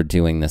for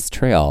doing this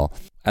trail.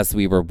 As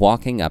we were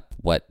walking up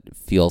what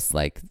feels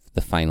like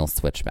the final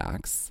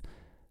switchbacks,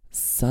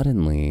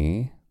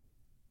 suddenly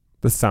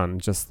the sun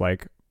just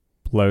like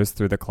blows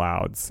through the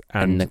clouds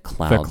and the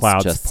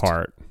clouds just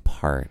part.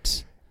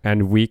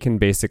 And we can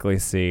basically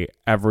see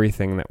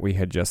everything that we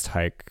had just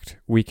hiked.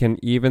 We can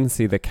even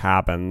see the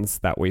cabins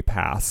that we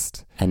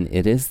passed. And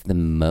it is the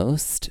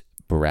most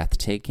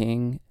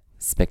breathtaking,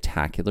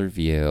 spectacular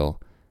view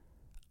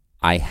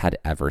I had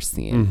ever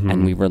seen. Mm-hmm.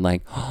 And we were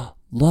like, oh,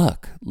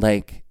 look,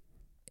 like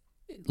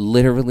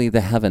literally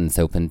the heavens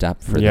opened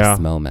up for this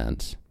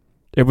moment.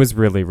 It was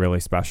really, really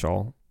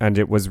special. And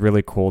it was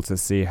really cool to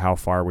see how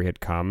far we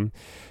had come.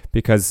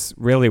 Because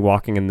really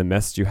walking in the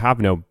mist, you have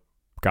no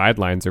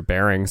guidelines or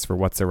bearings for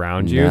what's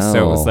around you.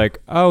 So it was like,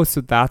 oh, so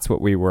that's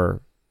what we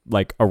were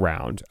like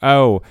around.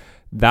 Oh,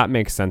 that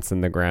makes sense in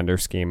the grander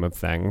scheme of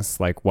things,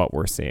 like what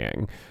we're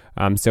seeing.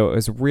 So it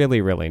was really,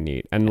 really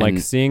neat. And like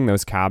seeing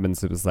those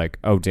cabins, it was like,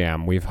 oh,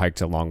 damn, we've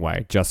hiked a long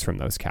way just from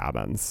those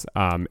cabins.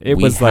 It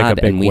was like a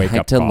big wake up call. And we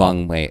hiked a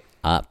long way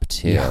up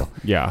too.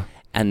 Yeah.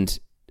 And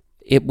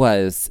it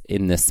was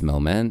in this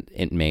moment,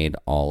 it made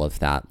all of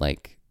that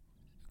like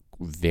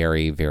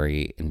very,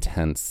 very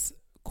intense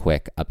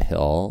quick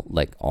uphill,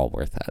 like all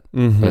worth it.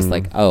 Mm-hmm. It was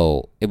like,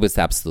 it was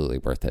absolutely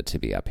worth it to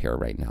be up here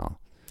right now.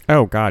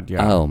 Oh God,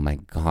 yeah. Oh my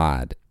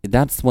God.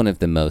 That's one of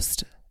the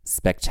most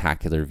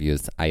spectacular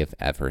views I have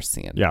ever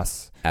seen.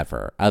 Yes.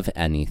 Ever. Of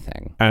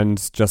anything.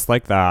 And just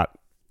like that,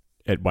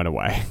 it went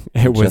away.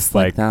 It was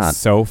like that.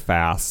 So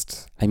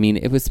fast.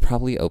 It was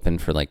probably open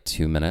for like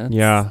 2 minutes.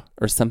 Yeah.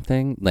 Or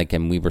something. Like,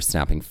 and we were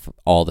snapping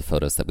all the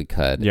photos that we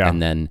could. Yeah.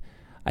 And then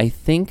I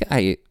think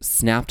I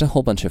snapped a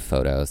whole bunch of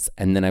photos,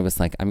 and then I was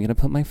like, I'm going to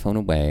put my phone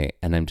away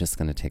and I'm just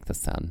going to take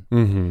this in.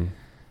 Mm-hmm.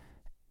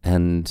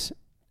 And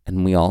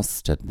we all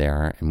stood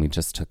there and we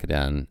just took it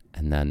in.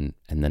 And then,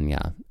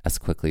 yeah, as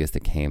quickly as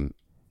it came,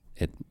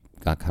 it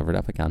got covered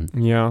up again.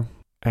 Yeah.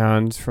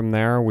 And from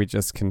there, we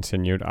just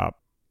continued up.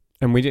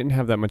 And we didn't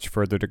have that much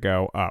further to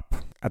go up.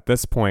 At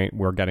this point,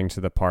 we're getting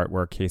to the part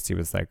where Casey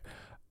was like,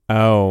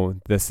 oh,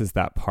 this is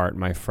that part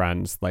my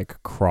friends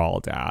like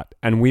crawled at.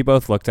 And we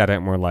both looked at it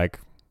and we're like,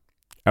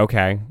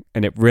 okay.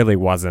 And it really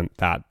wasn't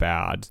that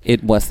bad.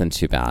 It wasn't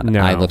too bad.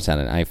 No. I looked at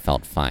it and I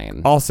felt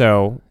fine.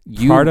 Also,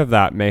 part of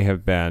that may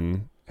have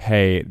been,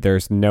 hey,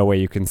 there's no way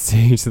you can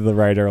see to the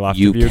right or left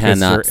of you because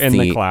you're in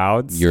the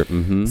clouds.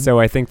 So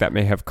I think that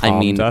may have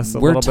calmed us a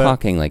little bit. We're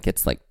talking like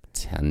it's like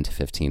 10 to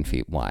 15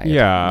 feet wide.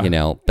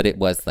 Yeah. But it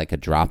was like a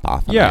drop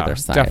off on either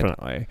side.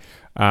 Definitely.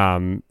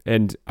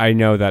 And I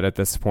know that at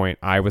this point,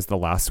 I was the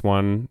last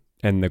one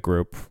in the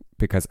group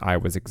because I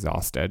was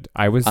exhausted.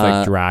 I was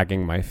like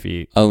dragging my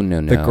feet. Oh,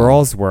 no. The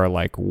girls were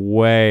like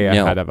way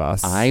ahead of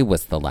us. I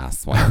was the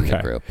last one in the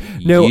group.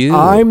 No,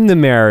 I'm the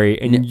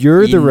Mary and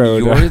you're the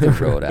Rhoda. You're the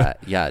Rhoda.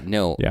 Yeah,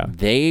 no. Yeah.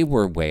 They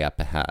were way up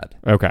ahead.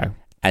 Okay.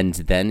 And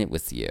then it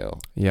was you.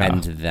 Yeah.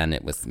 And then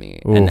it was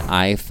me. Oof. And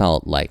I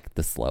felt like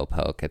the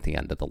slowpoke at the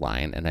end of the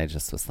line. And I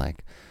just was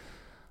like,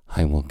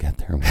 I will get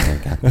there when I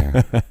get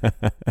there.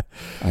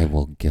 I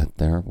will get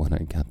there when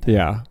I get there.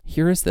 Yeah.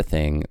 Here's the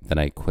thing that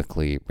I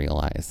quickly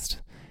realized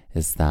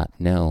is that,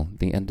 no,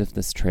 the end of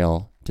this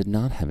trail did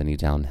not have any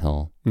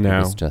downhill. No. It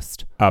was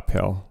just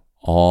uphill.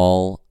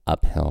 All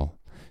uphill.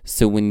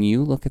 So when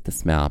you look at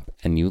this map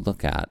and you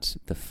look at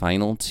the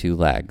final two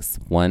legs,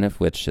 one of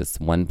which is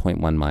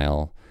 1.1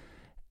 mile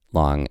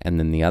long and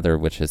then the other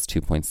which is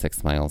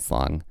 2.6 miles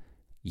long,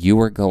 you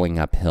are going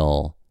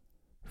uphill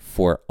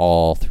for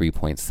all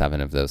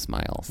 3.7 of those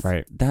miles.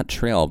 Right. That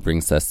trail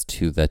brings us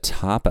to the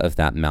top of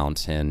that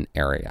mountain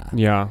area.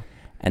 Yeah.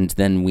 And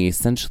then we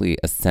essentially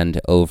ascend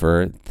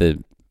over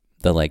the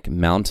like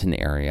mountain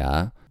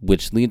area,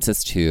 which leads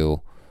us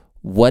to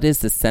what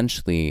is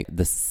essentially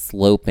the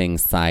sloping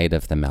side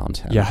of the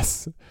mountain.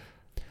 Yes.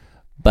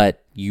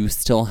 But you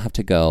still have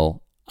to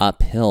go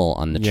uphill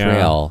on the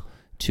trail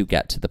to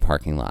get to the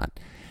parking lot.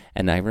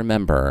 And I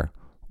remember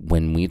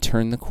when we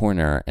turned the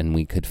corner and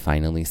we could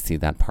finally see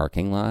that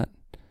parking lot,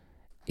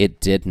 it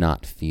did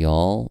not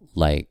feel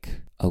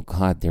like, oh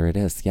God, there it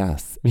is.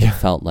 Yes. It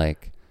felt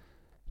like,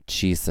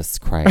 Jesus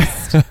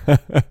Christ.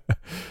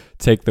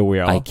 Take the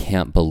wheel. I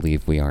can't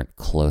believe we aren't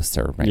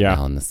closer right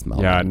now in this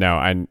moment. Yeah, no,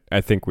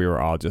 I think we were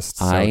all just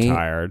so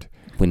tired.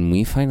 When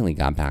we finally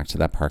got back to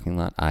that parking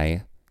lot,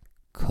 I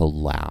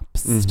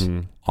collapsed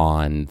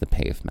on the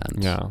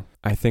pavement. Yeah.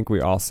 I think we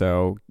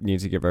also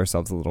need to give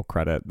ourselves a little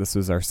credit. This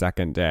was our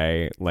second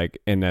day, like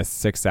in a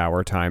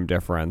 6-hour time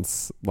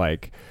difference,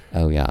 like,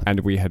 oh yeah. And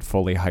we had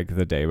fully hiked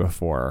the day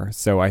before.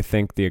 So I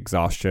think the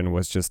exhaustion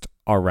was just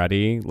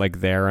already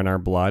like there in our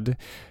blood.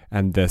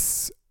 And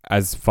this,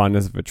 as fun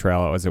as of a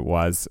trail as it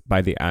was,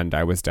 by the end,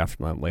 I was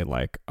definitely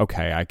like,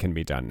 okay, I can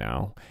be done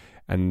now.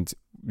 And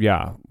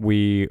yeah,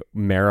 we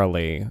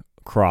merrily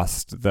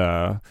crossed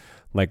the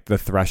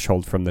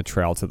threshold from the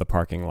trail to the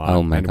parking lot.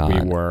 Oh my God.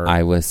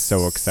 I was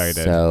so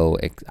excited.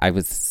 I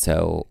was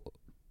so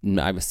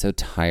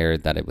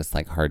tired that it was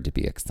like hard to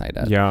be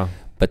excited. Yeah.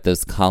 But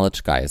those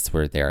college guys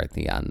were there at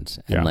the end.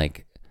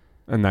 And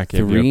and that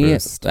gave you a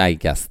boost. I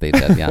guess they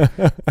did, yeah.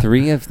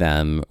 3 of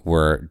them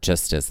were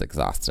just as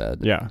exhausted.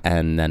 Yeah.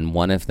 And then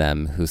one of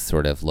them who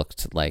sort of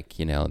looked like,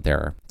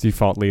 their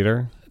default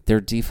leader.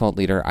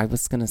 I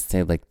was going to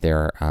say like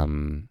their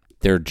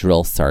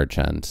drill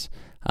sergeant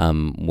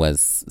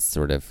was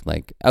sort of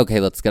like, okay,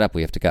 let's get up.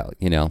 We have to go,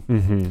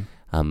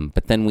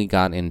 But then we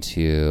got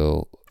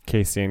into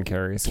Casey and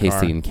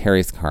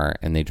Carrie's car,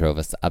 and they drove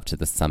us up to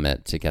the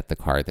summit to get the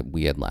car that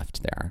we had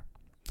left there.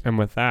 And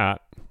with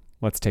that,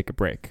 let's take a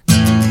break.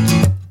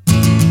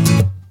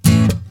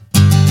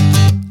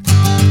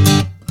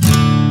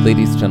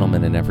 Ladies,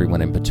 gentlemen, and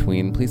everyone in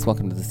between, please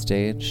welcome to the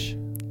stage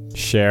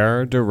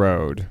Cher de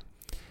Rode.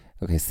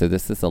 Okay, so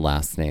this is a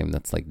last name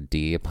that's like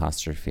D''Road.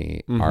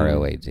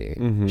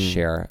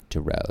 Cher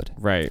de Rode.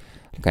 Right.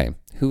 Okay,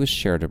 who is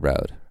Cher de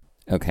Rode?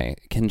 Okay,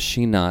 can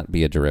she not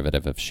be a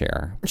derivative of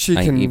Cher? She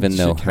can. Even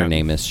though she her can.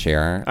 name is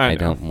Cher, I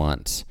don't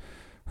want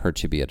her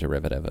to be a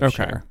derivative of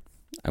Cher.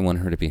 I want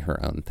her to be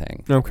her own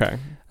thing. Okay.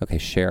 Okay,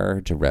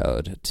 Cher de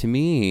Rode. To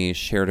me,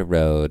 Cher de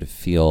Rode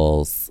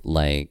feels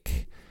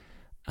like...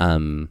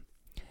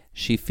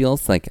 she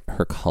feels like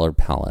her color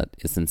palette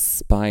is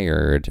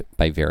inspired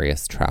by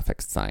various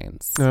traffic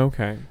signs.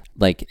 Okay.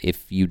 Like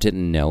if you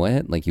didn't know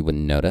it, like you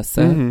wouldn't notice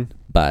it,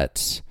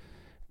 but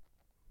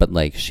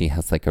like she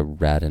has like a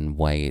red and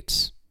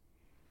white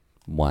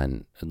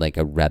one, like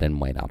a red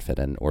and white outfit,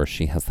 or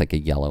she has like a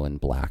yellow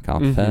and black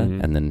outfit,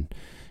 and then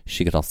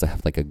she could also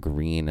have like a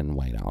green and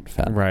white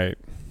outfit.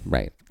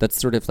 Right. That's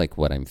sort of like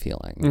what I'm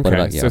feeling. Okay. What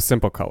about you? So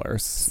simple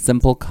colors.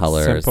 Simple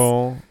colors.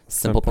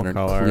 Simple but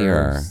colors.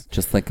 Clear.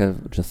 Just like a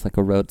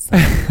road sign.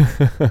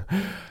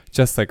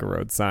 Just like a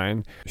road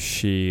sign.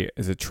 She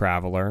is a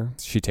traveler.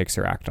 She takes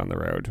her act on the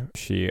road.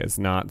 She is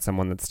not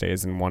someone that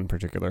stays in one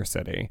particular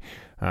city.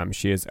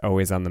 She is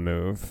always on the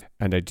move.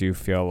 And I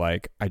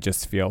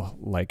just feel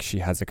like she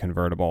has a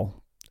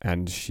convertible,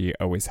 and she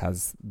always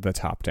has the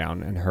top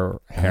down, and her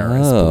hair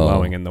is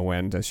blowing in the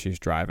wind as she's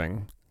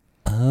driving.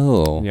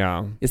 Oh.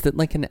 Yeah. Is it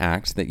like an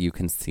act that you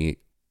can see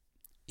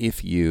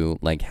if you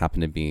like happen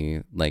to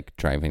be like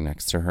driving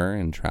next to her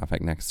in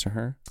traffic next to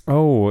her?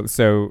 Oh,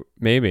 so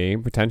maybe,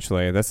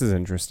 potentially. This is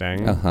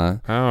interesting. Uh-huh.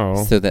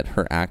 Oh. So that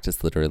her act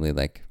is literally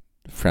like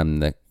from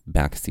the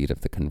back seat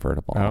of the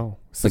convertible. Oh.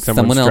 So like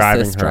someone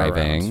else is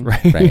driving.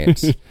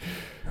 Right.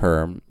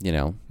 Her,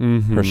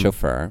 her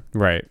chauffeur.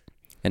 Right.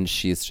 And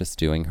she's just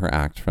doing her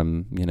act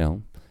from,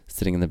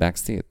 sitting in the back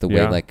seat. The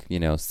way like,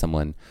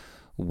 someone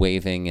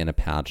waving in a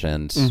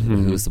pageant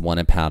who's won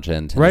a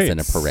pageant and is in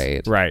a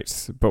parade.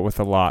 Right. But with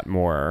a lot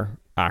more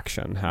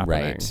action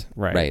happening.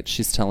 Right.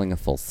 She's telling a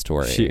full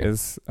story. She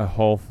is a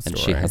whole story. And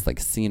she has like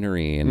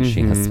scenery and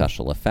she has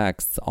special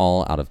effects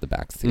all out of the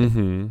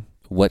backseat.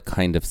 What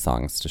kind of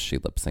songs does she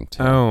lip sync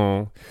to?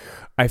 Oh,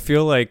 I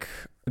feel like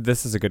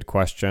this is a good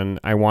question.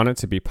 I want it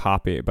to be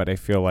poppy, but I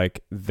feel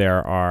like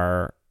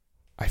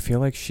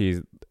she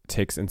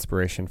takes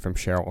inspiration from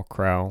Sheryl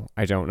Crow.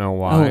 I don't know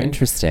why. Oh,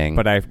 interesting.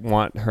 But I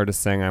want her to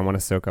sing "I Want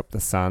to Soak Up the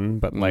Sun,"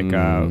 but like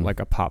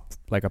a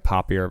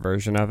poppier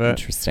version of it.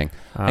 Interesting.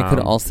 I could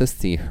also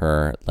see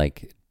her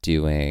like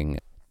doing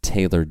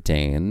Taylor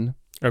Dayne.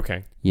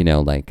 Okay.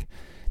 Like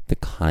the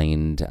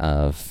kind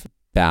of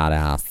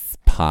badass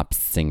pop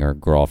singer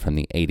girl from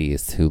the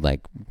 80s who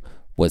like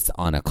was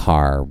on a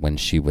car when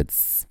she would,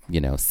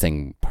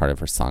 sing part of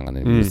her song on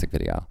a music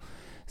video.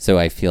 So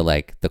I feel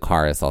like the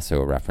car is also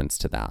a reference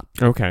to that.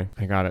 Okay,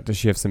 I got it. Does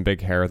she have some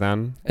big hair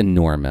then?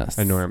 Enormous.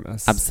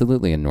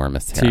 Absolutely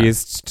enormous hair.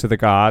 Teased to the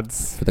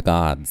gods. For the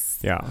gods.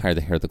 Yeah. Higher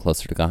the hair, the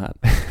closer to God.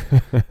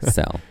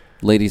 So,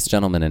 ladies,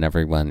 gentlemen, and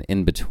everyone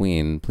in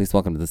between, please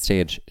welcome to the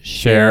stage,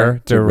 Cher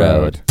de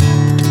Rode.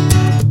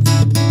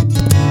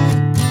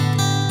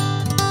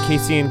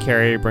 Casey and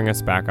Carrie bring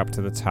us back up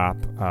to the top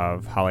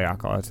of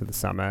Haleakala to the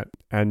summit.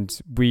 And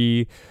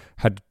we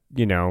had,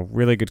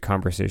 really good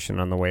conversation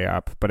on the way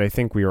up. But I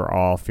think we were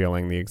all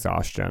feeling the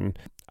exhaustion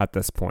at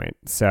this point.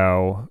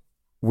 So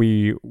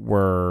we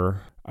were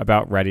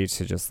about ready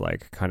to just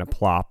kind of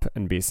plop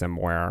and be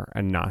somewhere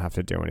and not have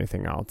to do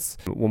anything else.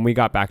 When we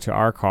got back to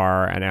our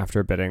car and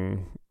after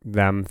bidding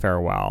them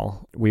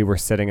farewell, we were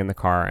sitting in the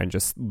car and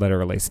just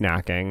literally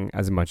snacking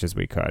as much as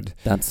we could.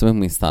 That's when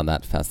we saw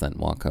that pheasant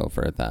walk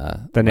over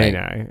the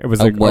nene. It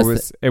was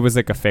it was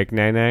like a fake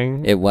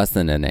nene. It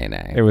wasn't a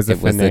nene. It was a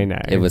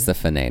fanene. It was a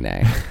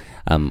fanene.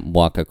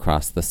 Walk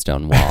across the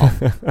stone wall.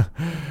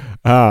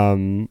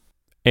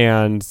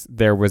 And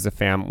there was a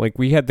family,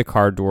 we had the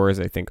car doors,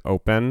 I think,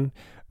 open.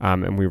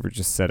 And we were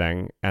just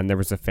sitting, and there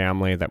was a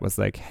family that was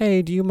like,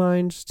 hey, do you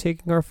mind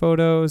taking our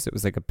photos? It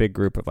was like a big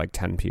group of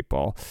 10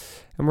 people.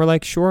 And we're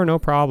like, sure, no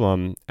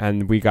problem.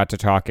 And we got to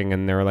talking,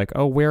 and they were like,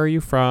 oh, where are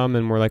you from?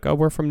 And we're like, oh,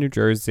 we're from New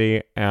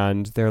Jersey.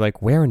 And they're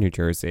like, where in New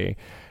Jersey?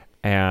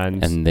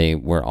 And they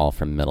were all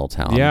from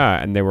Middletown. Yeah,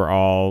 and they were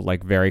all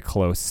very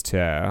close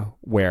to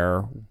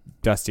where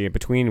Dusty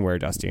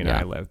and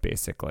I live,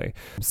 basically.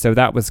 So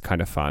that was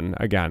kind of fun.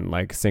 Again,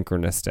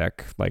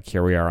 synchronistic.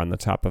 Here we are on the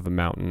top of a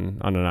mountain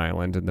on an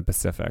island in the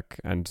Pacific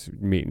and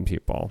meeting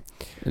people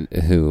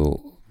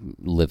who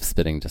live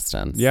spitting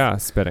distance. Yeah,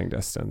 spitting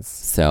distance.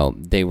 So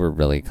they were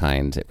really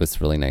kind. It was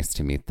really nice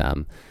to meet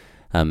them.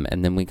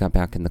 And then we got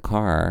back in the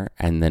car,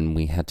 and then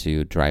we had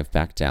to drive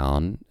back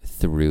down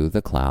through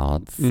the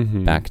clouds,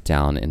 back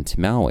down into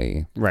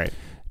Maui. Right.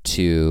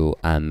 To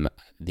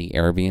the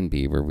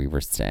Airbnb where we were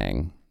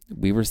staying.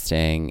 We were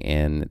staying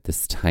in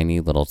this tiny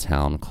little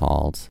town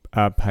called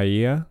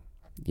Paia.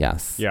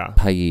 Yes. Yeah.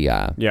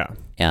 Paia. Yeah.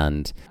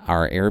 And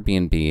our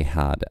Airbnb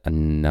had a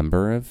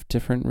number of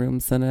different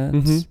rooms in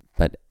it,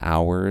 but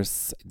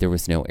ours, there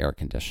was no air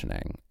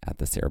conditioning at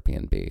this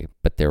Airbnb,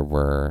 but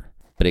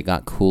it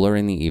got cooler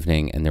in the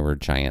evening and there were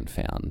giant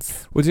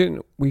fans. Well,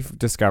 we've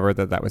discovered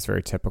that was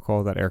very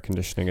typical, that air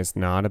conditioning is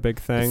not a big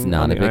thing. It's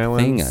not a big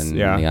thing on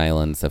the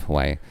islands of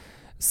Hawaii.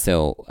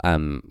 So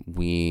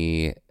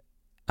we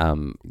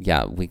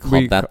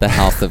called that the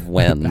House of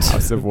Wind. The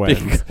House of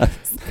Wind.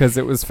 Because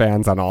it was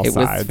fans on all sides. It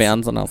was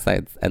fans on all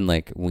sides. And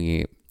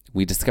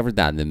we discovered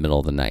that in the middle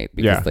of the night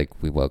because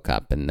we woke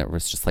up and there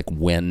was just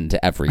wind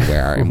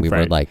everywhere and we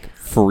were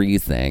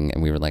freezing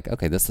and we were like,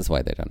 okay, this is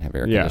why they don't have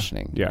air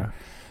conditioning. Yeah.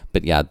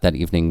 But that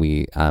evening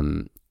we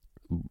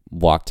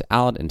walked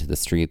out into the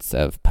streets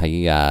of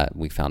Paia.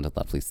 We found a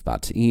lovely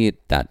spot to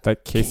eat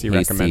that Casey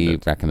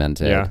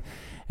recommended. Yeah.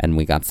 And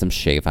we got some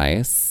shave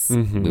ice.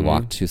 We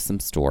walked to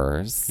some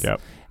stores. Yep.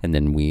 And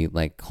then we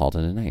called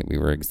it a night. We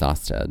were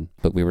exhausted.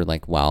 But we were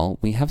like, well,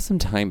 we have some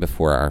time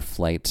before our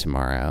flight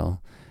tomorrow.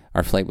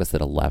 Our flight was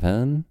at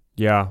 11.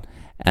 Yeah.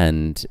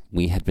 And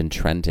we had been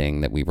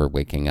trending that we were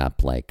waking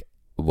up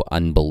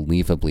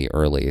unbelievably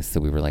early. So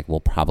we were like,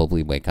 we'll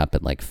probably wake up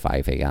at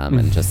 5 a.m.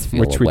 and just feel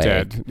Which awake. we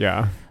did.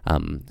 Yeah.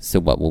 So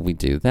what will we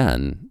do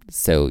then?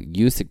 So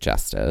you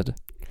suggested,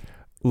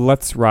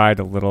 let's ride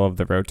a little of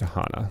the road to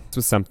Hana. This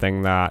was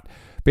something that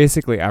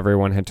basically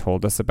everyone had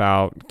told us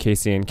about.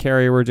 Casey and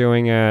Carrie were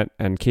doing it,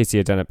 and Casey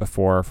had done it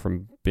before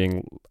from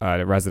being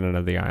a resident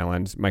of the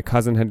island. My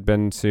cousin had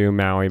been to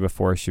Maui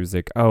before. She was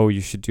like, oh,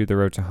 you should do the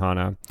road to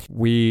Hana.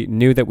 We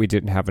knew that we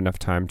didn't have enough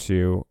time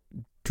to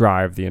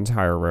drive the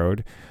entire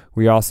road.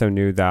 We also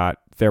knew that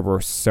there were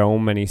so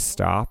many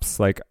stops.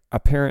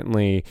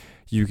 Apparently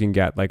you can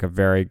get a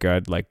very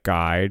good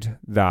guide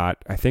that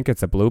I think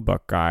it's a Blue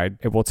Book guide.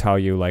 It will tell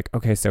you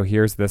okay, so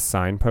here's this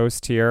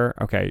signpost here.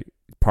 Okay,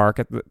 park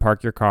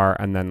your car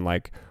and then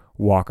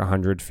walk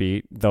 100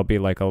 feet. There'll be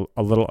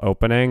a little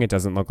opening. It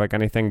doesn't look like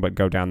anything, but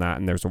go down that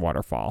and there's a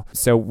waterfall.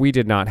 So we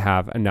did not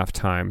have enough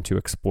time to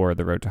explore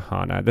the road to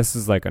Hana. This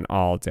is an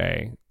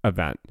all-day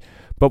event.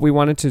 But we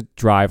wanted to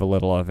drive a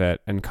little of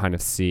it and kind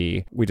of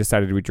see. We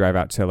decided we'd drive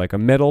out to a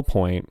middle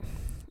point.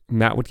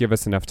 And that would give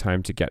us enough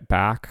time to get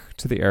back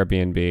to the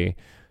Airbnb,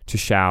 to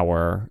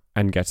shower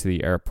and get to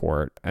the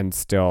airport and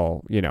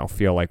still,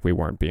 feel like we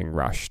weren't being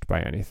rushed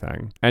by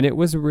anything. And it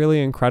was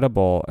really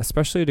incredible,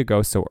 especially to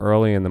go so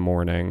early in the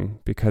morning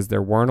because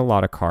there weren't a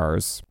lot of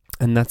cars.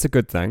 And that's a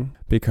good thing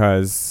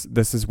because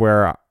this is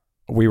where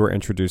we were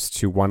introduced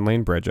to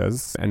one-lane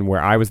bridges and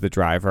where I was the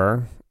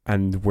driver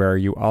and where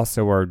you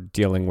also are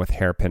dealing with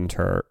hairpin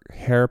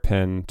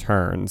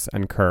turns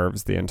and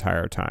curves the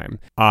entire time.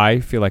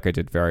 I feel like I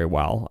did very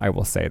well. I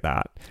will say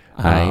that.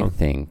 I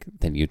think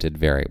that you did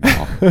very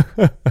well.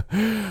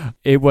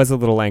 It was a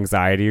little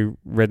anxiety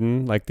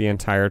ridden the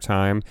entire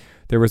time.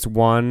 There was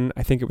one,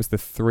 I think it was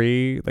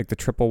the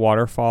triple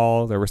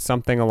waterfall. There was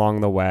something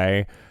along the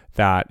way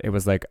that it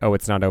was like, oh,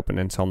 it's not open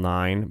until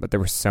 9, but there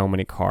were so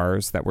many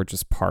cars that were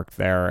just parked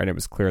there, and it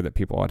was clear that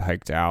people had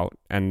hiked out,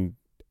 and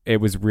it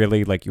was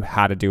really like you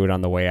had to do it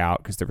on the way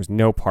out because there was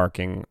no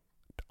parking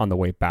on the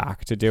way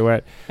back to do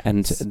it.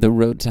 And the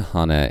road to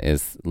Hana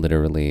is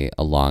literally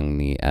along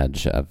the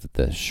edge of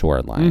the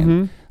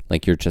shoreline.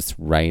 Like you're just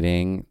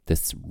riding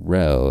this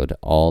road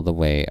all the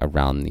way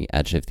around the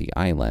edge of the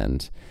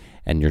island,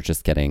 and you're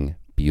just getting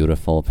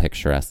beautiful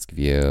picturesque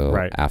view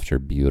after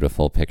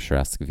beautiful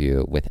picturesque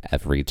view with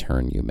every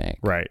turn you make.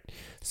 Right.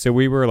 So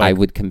we were like, I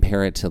would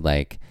compare it to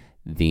like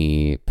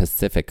the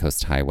Pacific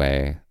Coast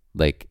Highway,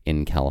 like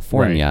in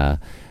California.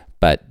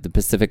 But the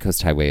Pacific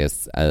Coast Highway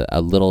is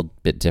a little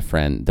bit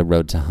different. The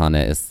road to Hana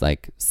is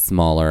like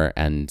smaller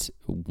and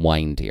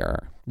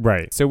windier.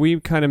 Right. So we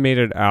kind of made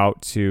it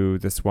out to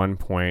this one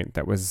point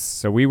that was,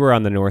 so we were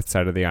on the north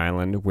side of the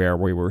island where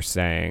we were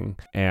staying,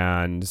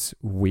 and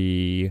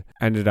we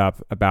ended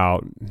up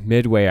about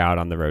midway out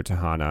on the road to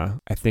Hana.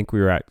 I think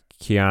we were at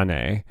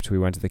Kiane, so we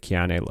went to the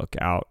Kiane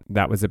Lookout.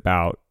 That was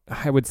about,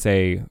 I would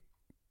say,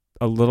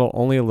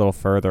 only a little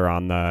further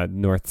on the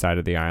north side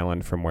of the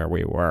island from where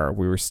we were.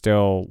 We were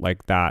still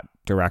like that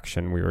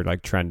direction. We were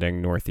like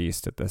trending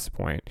northeast at this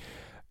point.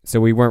 So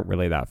we weren't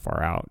really that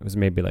far out. It was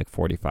maybe like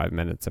 45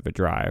 minutes of a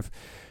drive.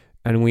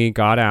 And we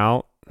got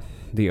out.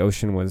 The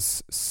ocean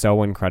was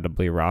so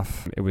incredibly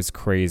rough. It was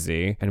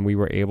crazy. And we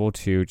were able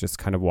to just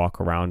kind of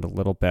walk around a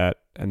little bit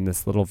in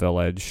this little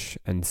village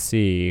and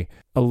see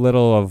a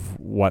little of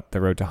what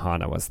the road to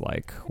Hana was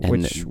like,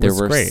 which there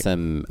was were great.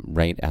 some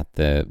right at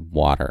the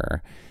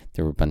water.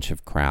 There were a bunch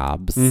of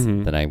crabs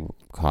that I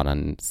caught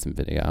on some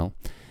video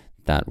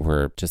that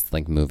were just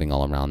like moving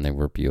all around. They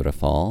were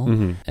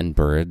beautiful, and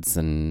birds.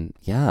 And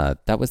yeah,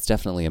 that was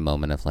definitely a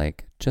moment of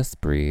like,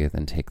 just breathe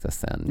and take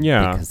this in.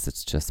 Yeah. Because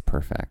it's just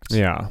perfect.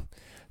 Yeah.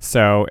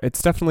 So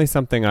it's definitely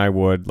something I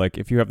would like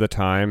if you have the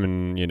time.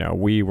 And,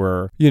 we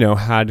were,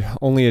 had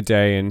only a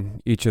day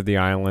in each of the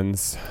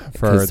islands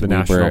for the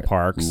national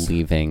parks.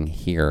 Leaving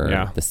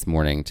here this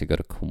morning to go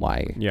to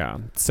Kauai. Yeah.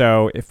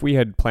 So if we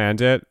had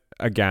planned it,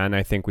 again,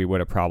 I think we would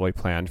have probably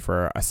planned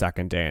for a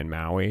second day in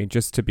Maui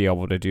just to be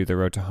able to do the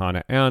road to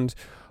Hana and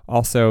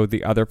also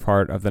the other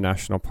part of the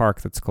national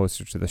park that's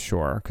closer to the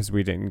shore, because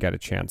we didn't get a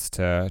chance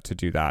to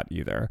do that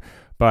either.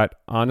 But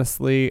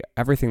honestly,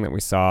 everything that we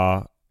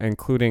saw,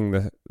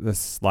 including the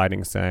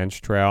sliding sand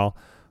trail,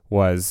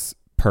 was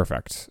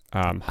perfect.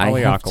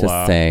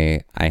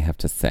 Haleakala. I have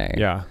to say,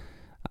 yeah,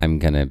 I'm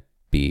going to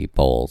be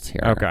bold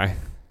here. Okay.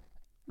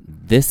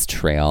 This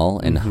trail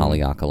in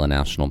Haleakala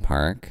National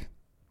Park,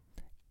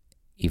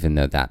 even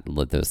though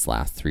those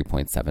last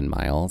 3.7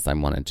 miles, I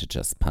wanted to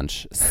just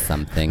punch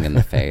something in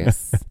the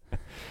face.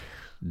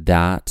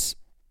 That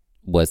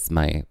was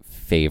my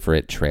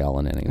favorite trail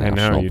in any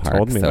national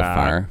park so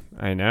far.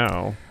 I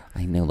know.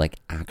 Like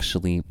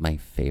actually my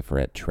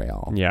favorite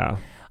trail. Yeah.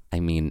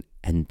 I mean,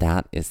 and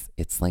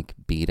it's like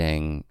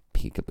beating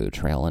Peekaboo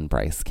Trail in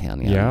Bryce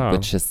Canyon,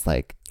 which is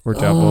like, or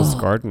Devil's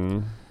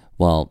Garden.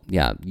 Well,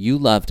 yeah,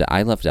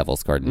 I love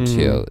Devil's Garden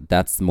too.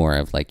 That's more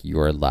of like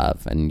your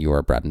love and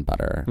your bread and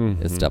butter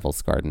is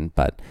Devil's Garden.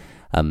 But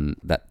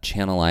that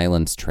Channel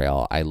Islands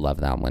Trail, I love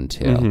that one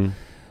too.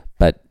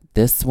 But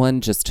this one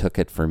just took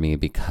it for me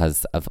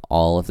because of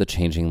all of the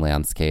changing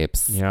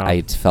landscapes. Yeah.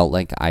 I felt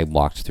like I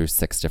walked through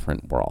 6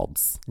 different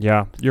worlds.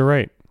 Yeah, you're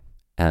right.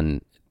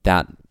 And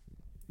that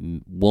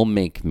will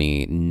make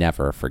me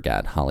never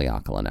forget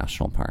Haleakala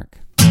National Park.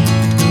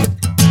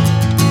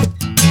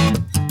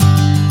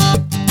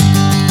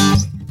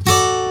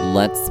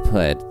 Let's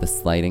put the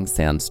Sliding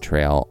Sands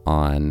Trail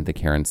on the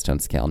Karen Stone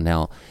scale.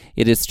 Now,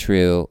 it is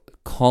true,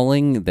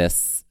 calling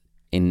this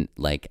in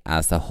like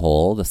as a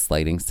whole, the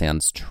Sliding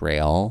Sands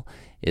Trail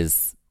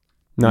is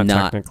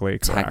not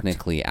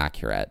technically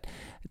accurate.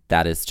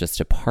 That is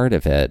just a part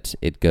of it.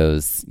 It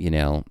goes,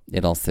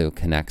 it also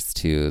connects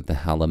to the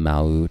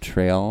Halemau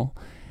Trail,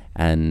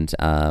 and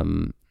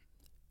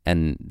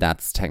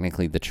that's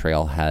technically the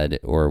trailhead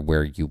or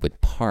where you would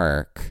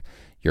park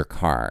your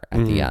car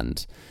at the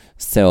end.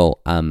 So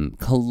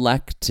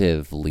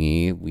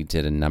collectively, we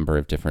did a number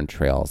of different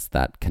trails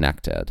that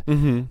connected.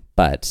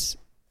 But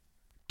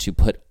to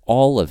put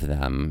all of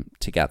them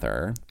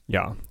together,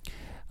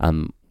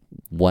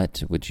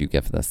 what would you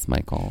give this,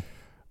 Michael?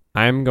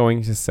 I'm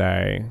going to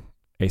say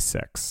a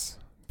 6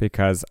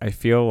 because I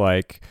feel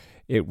like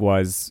it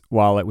was,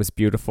 while it was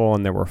beautiful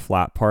and there were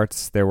flat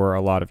parts, there were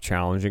a lot of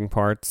challenging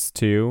parts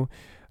too.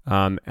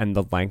 And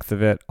the length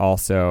of it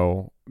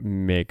also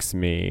makes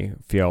me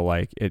feel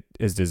like it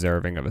is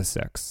deserving of a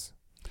 6.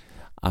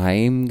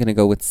 I'm going to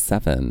go with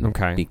 7.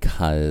 Okay.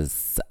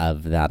 Because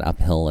of that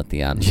uphill at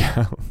the end.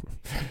 Yeah.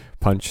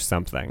 Punch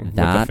something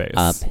that with the face.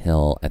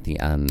 Uphill at the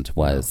end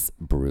was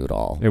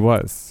brutal. It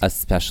was.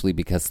 Especially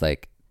because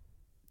like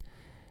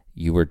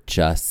you were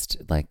just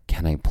like,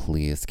 can I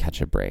please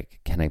catch a break?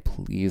 Can I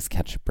please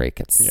catch a break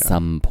at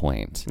some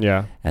point?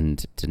 Yeah.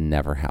 And it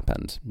never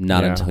happened.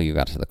 Not until you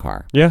got to the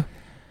car. Yeah.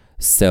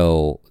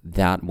 So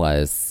that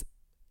was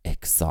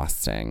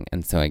exhausting.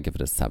 And so I give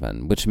it a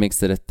 7, which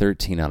makes it a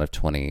 13 out of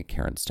 20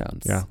 Karen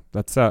Stones. Yeah,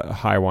 that's a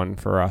high one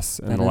for us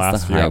in That the is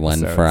last the few high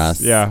episodes. one for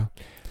us. Yeah,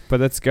 but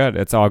that's good.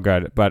 It's all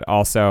good, but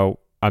also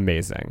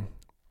amazing.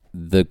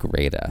 The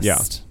greatest. Yeah.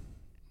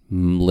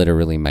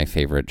 Literally my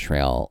favorite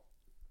trail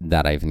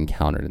that I've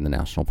encountered in the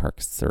National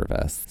Park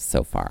Service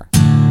so far.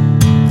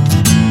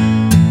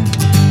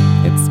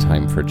 It's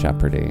time for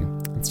Jeopardy.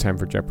 It's time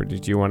for Jeopardy.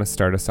 Do you want to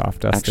start us off,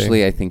 Dusty?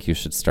 Actually, I think you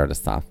should start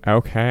us off.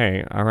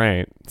 Okay. All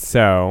right.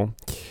 So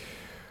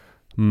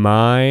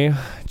my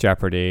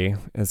Jeopardy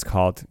is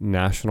called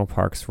National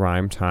Parks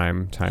Rhyme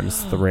Time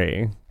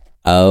 ×3.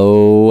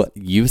 Oh,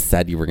 you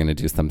said you were going to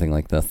do something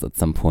like this at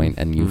some point,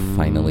 and you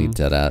finally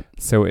did it.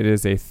 So it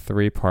is a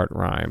 3-part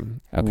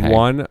rhyme. Okay.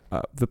 One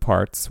of the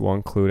parts will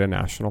include a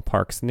national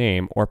park's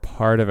name or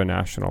part of a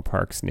national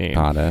park's name.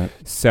 Got it.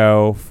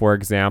 So, for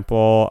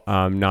example,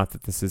 not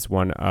that this is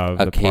one of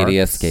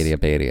Acadia, the parks. Scadia,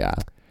 Badia.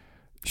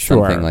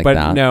 Sure, Something like but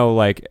that. no,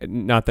 like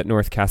not that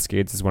North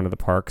Cascades is one of the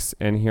parks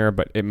in here,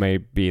 but it may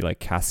be like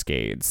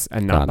Cascades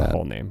and not Got the it.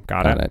 whole name.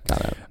 Got it?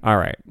 Got it. All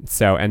right.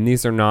 So, and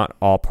these are not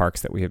all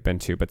parks that we have been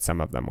to, but some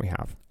of them we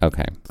have.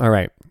 Okay. All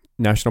right.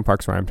 National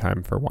Parks Rhyme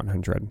Time for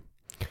 100.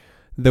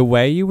 The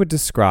way you would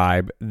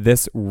describe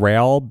this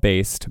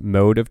rail-based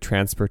mode of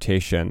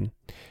transportation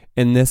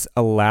in this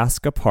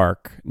Alaska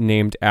park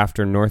named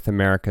after North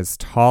America's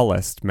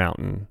tallest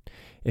mountain,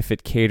 if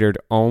it catered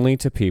only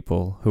to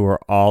people who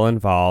were all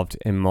involved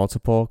in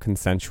multiple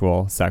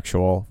consensual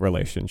sexual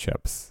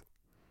relationships.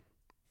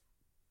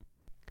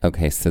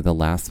 Okay, so the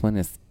last one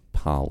is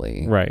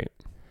Polly. Right.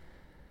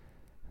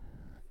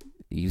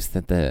 You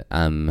said that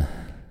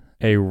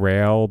A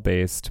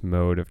rail-based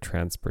mode of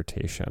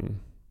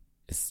transportation.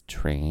 is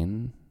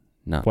train,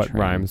 not What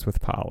train. rhymes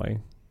with Polly?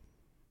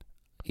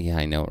 Yeah,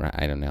 I know.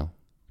 I don't know.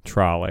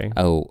 Trolley.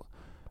 Oh,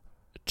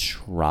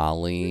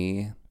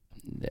 trolley.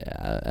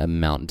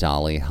 Mount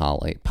Dolly,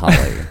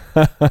 Polly.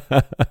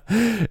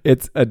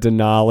 It's a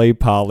Denali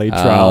Polly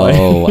trolley.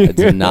 Oh, a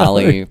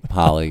Denali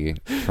Polly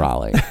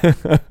trolley.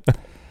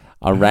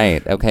 All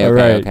right. Okay. All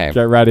right, Okay.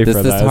 get ready for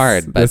this. This is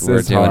hard, but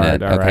we're doing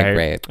it. All Okay, right.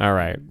 great. All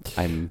right.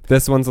 I'm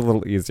This one's a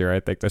little easier. I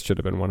think this should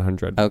have been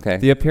 100. okay.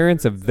 The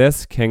appearance of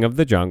this king of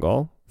the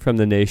jungle from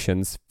the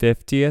nation's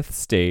 50th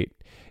state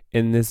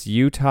in this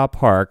Utah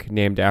park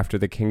named after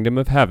the kingdom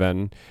of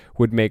heaven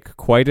would make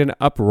quite an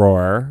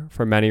uproar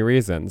for many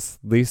reasons,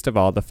 least of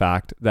all the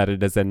fact that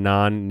it is a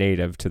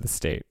non-native to the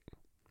state.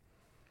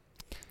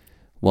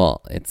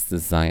 Well, it's the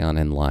Zion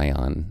and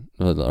Lion,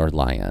 or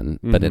Lion,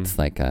 but it's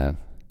like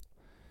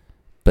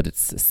but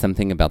it's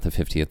something about the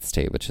 50th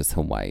state, which is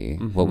Hawaii.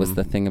 What was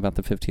the thing about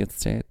the 50th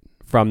state?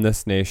 From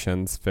the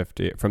nation's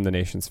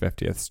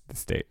 50th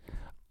state.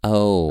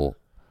 Oh,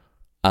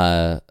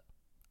 a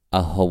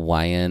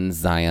Hawaiian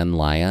Zion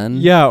lion?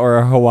 Yeah, or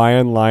a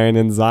Hawaiian lion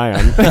in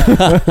Zion.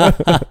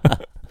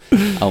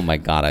 Oh my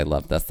God, I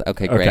love this.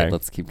 Okay, great. Okay.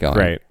 Let's keep going.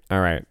 Great.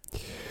 All right.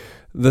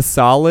 The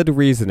solid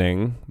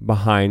reasoning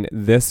behind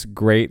this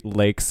Great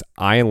Lakes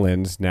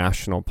Island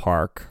National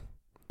Park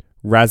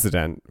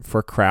resident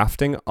for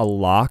crafting a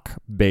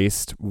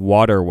lock-based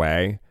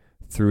waterway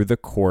through the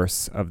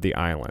course of the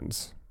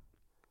island.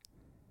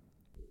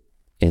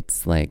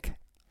 It's like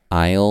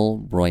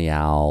Isle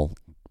Royale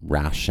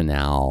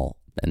rationale,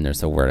 and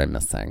there's a word I'm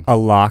missing. A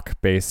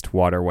lock-based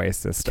waterway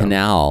system.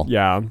 Canal.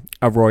 Yeah.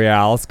 A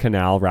Royale's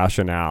Canal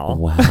rationale.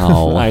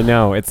 Wow. I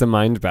know. It's a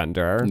mind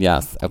bender.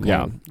 Yes. Okay.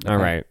 Yeah. All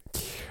right.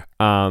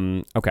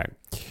 Okay.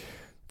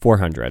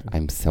 400.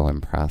 I'm so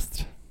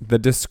impressed. The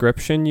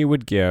description you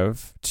would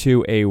give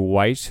to a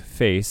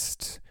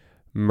white-faced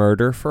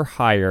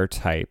murder-for-hire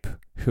type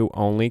who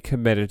only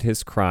committed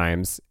his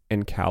crimes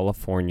in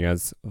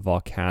California's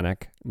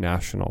Volcanic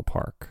National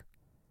Park.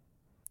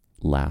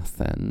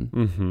 Lassen.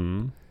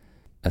 Mm-hmm.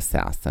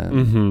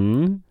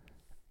 Assassin.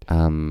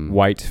 Mm-hmm.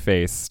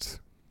 White-faced.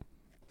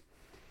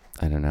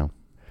 I don't know.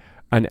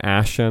 An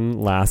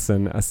ashen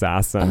Lassen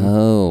assassin.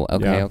 Oh,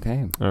 okay, Yeah.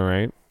 okay. All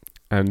right.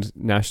 And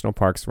National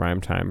Parks Rhyme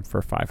Time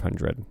for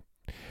 500.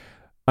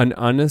 An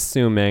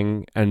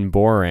unassuming and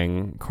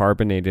boring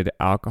carbonated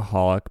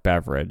alcoholic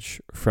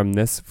beverage from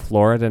this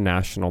Florida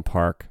national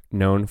park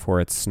known for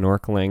its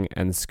snorkeling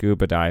and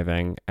scuba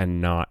diving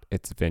and not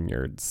its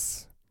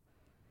vineyards.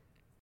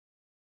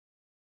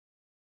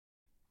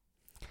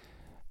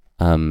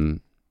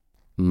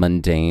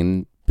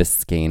 Mundane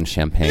Biscayne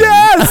champagne.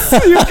 Yes!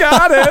 You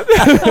got it!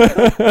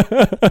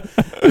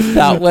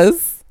 That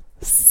was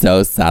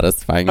so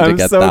satisfying to I'm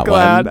get so that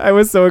glad. one. I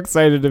was so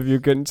excited if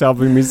you couldn't tell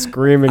me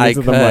screaming I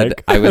into the could.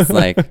 mic. I was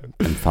like,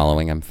 I'm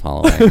following. I'm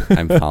following.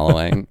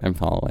 And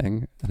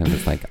I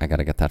was like, I got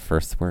to get that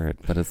first word.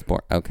 But it's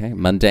okay.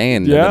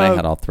 Mundane. Yeah. And then I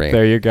had all three.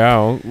 There you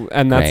go.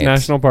 And that's Great.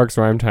 National Parks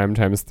Rhyme Time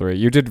 ×3.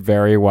 You did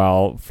very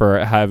well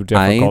for how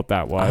difficult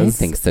that was. I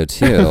think so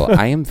too.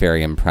 I am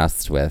very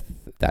impressed with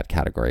that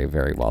category.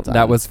 Very well done.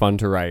 That was fun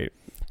to write.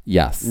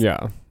 Yes.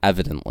 Yeah.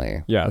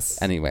 Evidently.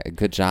 Yes. Anyway,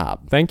 good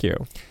job. Thank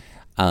you.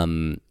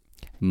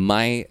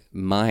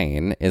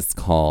 Mine is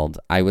called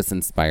I Was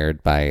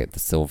Inspired by the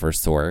Silver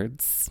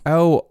Swords.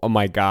 Oh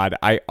my God.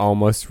 I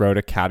almost wrote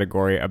a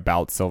category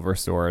about silver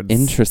swords.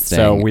 Interesting.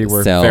 So we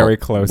were very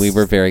close. We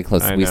were very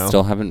close. I We know.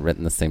 still haven't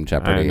written the same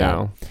Jeopardy I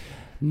know. yet.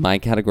 My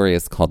category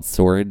is called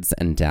Swords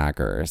and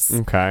Daggers.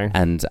 Okay.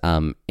 And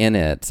in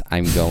it,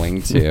 I'm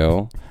going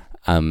to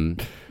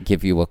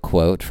give you a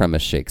quote from a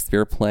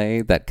Shakespeare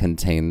play that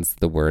contains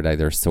the word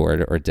either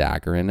sword or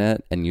dagger in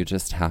it. And you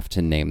just have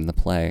to name the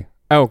play.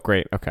 Oh,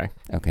 great. Okay.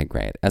 Okay,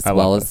 great. As I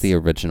well love as this. the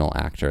original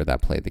actor that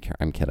played the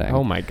character. I'm kidding.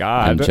 Oh my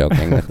God. I'm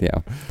joking with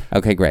you.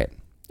 Okay, great.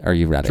 Are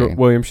you ready?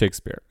 William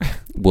Shakespeare.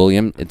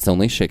 William, it's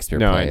only Shakespeare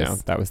No, plays. I know.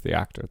 That was the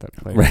actor that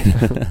played.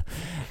 Right.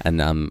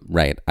 And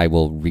right, I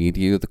will read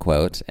you the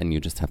quote and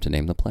you just have to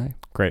name the play.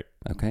 Great.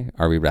 Okay.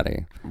 Are we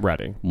ready?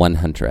 Ready.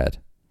 100.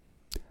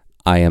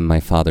 I am my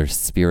father's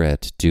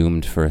spirit,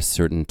 doomed for a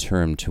certain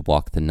term to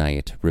walk the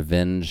night,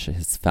 revenge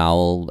his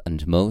foul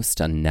and most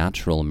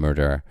unnatural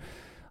murder.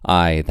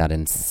 I, that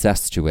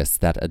incestuous,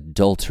 that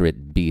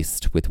adulterate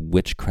beast, with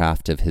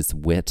witchcraft of his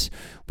wit,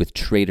 with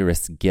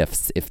traitorous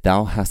gifts, if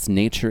thou hast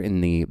nature in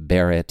thee,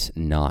 bear it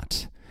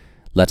not.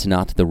 Let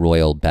not the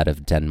royal bed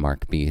of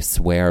Denmark be,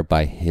 swear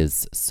by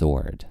his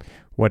sword.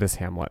 What is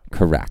Hamlet?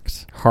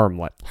 Correct.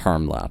 Harmlet.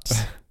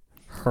 Harmlet.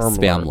 Harmlet.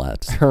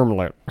 Spamlet.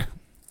 Harmlet.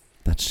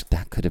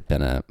 That could have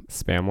been a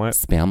Spamlet.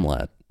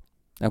 Spamlet.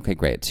 Okay,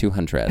 great.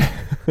 200.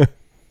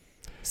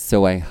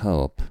 So I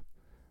hope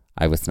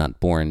I was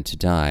not born to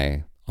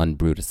die on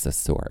Brutus's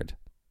sword.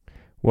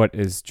 What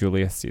is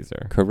Julius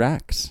Caesar?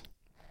 Correct.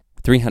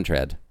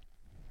 300.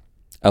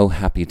 O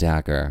happy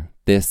dagger,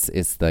 this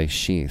is thy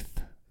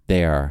sheath.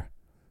 There,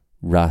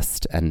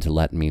 rust and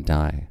let me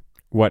die.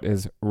 What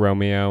is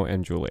Romeo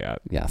and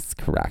Juliet? Yes,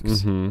 correct.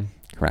 Mm-hmm.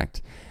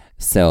 Correct.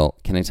 So,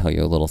 can I tell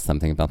you a little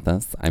something about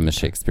this? I'm a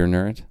Shakespeare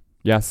nerd,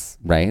 Yes.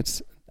 right?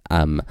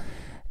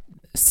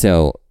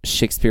 So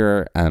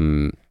Shakespeare,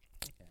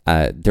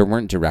 there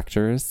weren't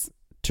directors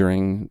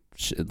during,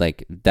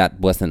 like, that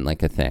wasn't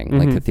like a thing.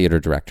 Like, Mhm. a theater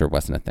director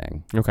wasn't a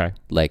thing. Okay.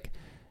 Like,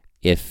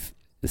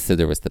 so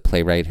there was the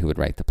playwright who would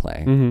write the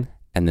play, Mm-hmm.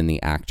 and then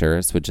the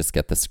actors would just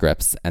get the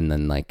scripts and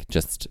then, like,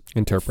 just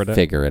Interpret it.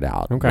 figure it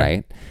out, Okay.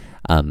 right?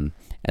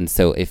 And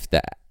so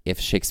if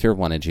Shakespeare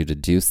wanted you to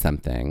do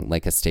something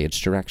like a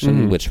stage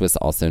direction, Mhm. which was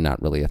also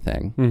not really a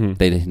thing, Mm-hmm.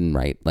 they didn't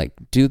write like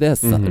do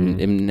this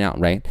Mhm. now,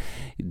 right?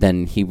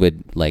 Then he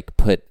would like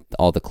put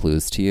all the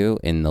clues to you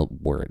in the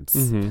words.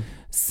 Mm-hmm.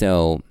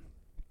 So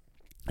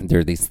there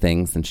are these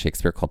things in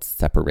Shakespeare called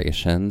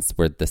separations,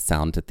 where the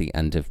sound at the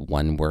end of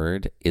one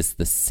word is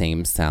the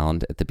same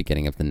sound at the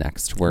beginning of the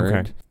next word.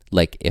 Okay.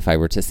 Like if I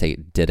were to say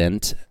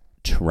didn't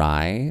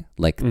try,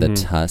 like the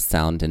Mhm. t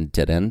sound in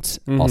didn't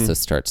Mhm. also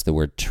starts the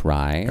word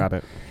try. Got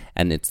it.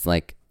 And it's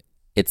like,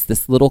 it's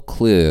this little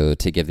clue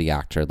to give the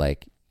actor,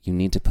 like, you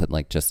need to put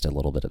like just a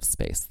little bit of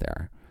space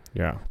there.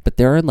 Yeah. But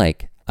there are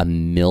like 1.5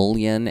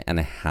 million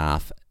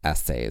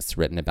essays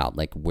written about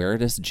like, where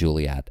does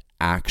Juliet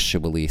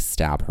actually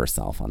stab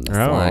herself on this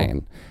Oh.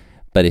 line?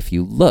 But if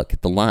you look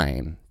at the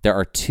line, there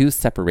are 2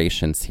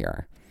 separations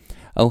here.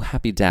 Oh,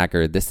 happy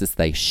dagger, this is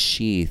thy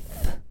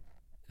sheath.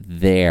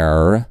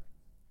 There,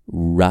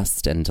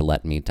 rust and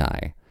let me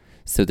die.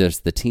 So there's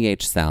the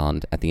TH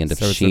sound at the end of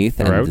So it's a sheath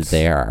and throat?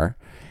 there.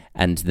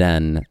 And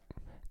then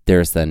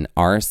there's an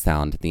R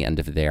sound at the end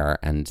of there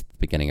and the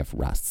beginning of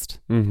rust.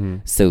 Mm-hmm.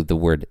 So the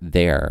word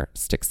there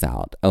sticks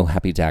out. Oh,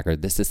 happy dagger,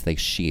 this is thy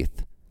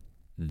sheath.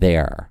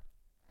 There,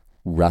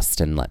 rust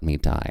and let me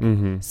die.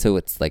 Mm-hmm. So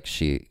it's like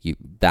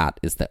that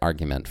is the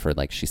argument for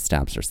like she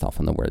stabs herself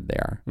on the word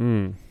there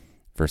Mm.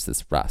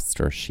 versus rust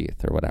or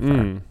sheath or whatever.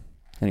 Mm.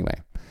 Anyway,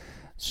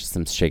 it's just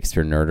some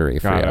Shakespeare nerdery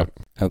for Got you. it.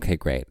 Okay,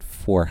 great.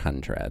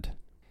 400.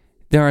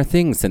 There are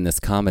things in this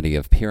comedy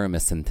of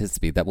Pyramus and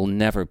Thisbe that will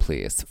never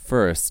please.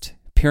 First,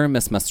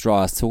 Pyramus must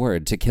draw a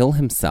sword to kill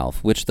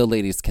himself, which the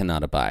ladies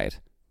cannot abide.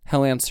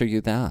 How answer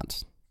you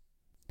that?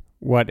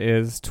 What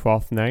is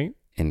Twelfth Night?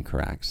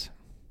 Incorrect.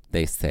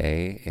 They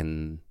say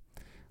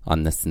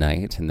on this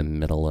night in the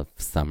middle of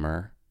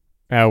summer.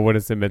 What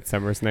is A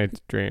Midsummer's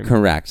Night's Dream?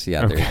 Correct.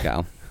 Yeah, Okay. there you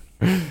go.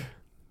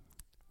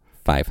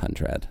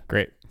 500.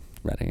 Great.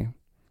 Ready?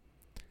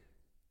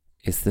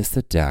 Is this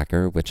a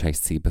dagger which I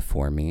see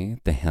before me,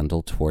 the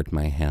handle toward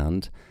my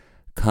hand?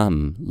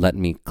 Come, let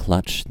me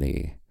clutch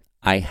thee.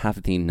 I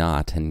have thee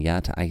not, and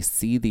yet I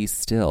see thee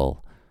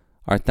still.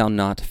 Art thou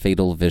not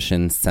fatal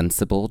vision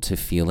sensible to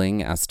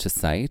feeling as to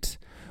sight?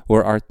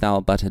 Or art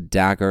thou but a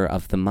dagger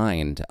of the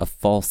mind, a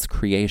false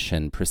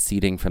creation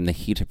proceeding from the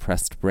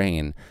heat-oppressed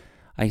brain?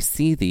 I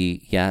see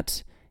thee,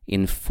 yet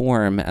in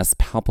form as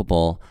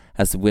palpable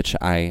as which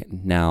I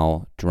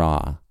now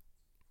draw.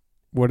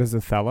 What is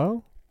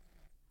Othello?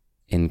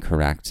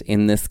 Incorrect.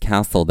 In this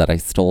castle that I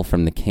stole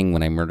from the king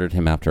when I murdered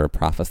him after a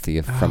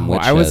prophecy from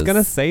witches. I was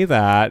gonna say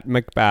that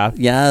Macbeth.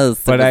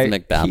 Yes, But it was I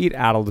Macbeth.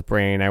 Pete-addled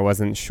brain. I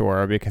wasn't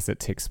sure because it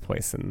takes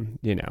place in,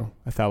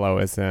 Othello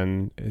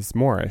is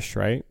Moorish,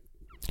 right?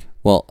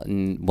 Well,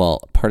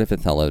 part of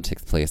Othello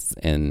takes place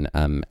in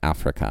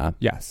Africa,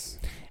 Yes.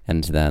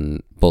 and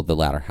then the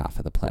latter half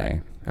of the play.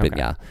 Right. But Okay.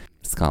 yeah,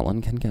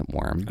 Scotland can get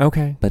warm.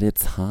 Okay. But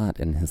it's hot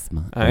in his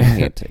mind.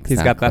 Right,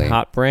 He's got that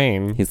hot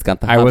brain. He's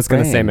got the hot I was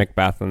going to brain. say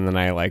Macbeth, and then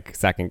I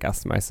second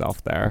guessed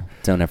myself there.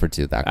 Don't ever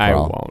do that, girl. I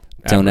won't.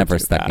 Don't ever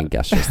do second that.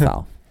 guess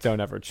yourself. Don't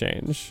ever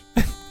change.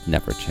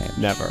 Never change.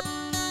 Never.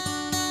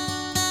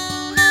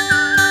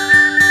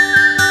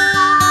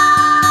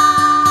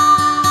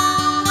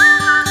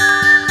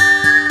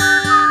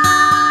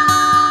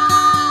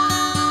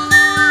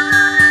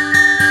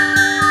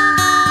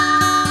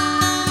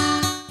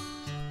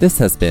 This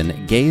has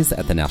been Gaze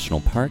at the National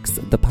Parks,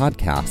 the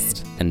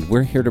podcast, and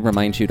we're here to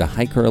remind you to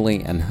hike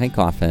early and hike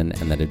often,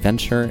 and that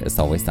adventure is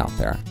always out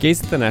there.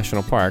 Gaze at the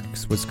National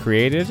Parks was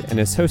created and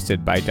is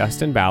hosted by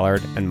Dustin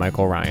Ballard and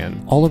Michael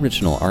Ryan. All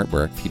original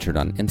artwork featured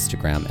on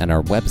Instagram and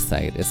our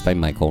website is by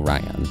Michael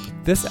Ryan.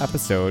 This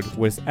episode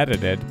was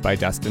edited by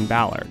Dustin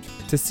Ballard.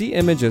 To see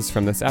images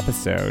from this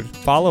episode,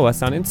 follow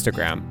us on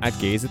Instagram at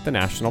Gaze at the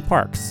National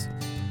Parks.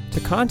 To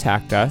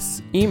contact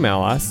us,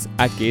 email us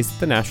at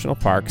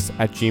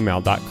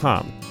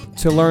gazeatthenationalparks@gmail.com.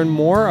 To learn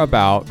more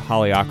about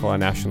Haleakala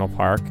National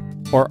Park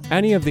or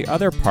any of the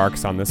other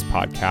parks on this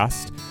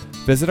podcast,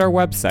 visit our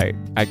website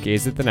at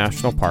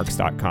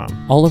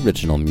gazeatthenationalparks.com. All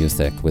original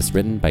music was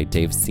written by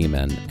Dave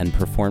Seaman and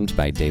performed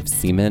by Dave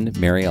Seaman,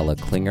 Mariella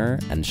Klinger,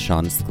 and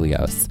Sean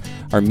Sklios.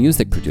 Our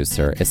music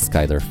producer is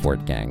Skylar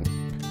Fortgang.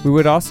 We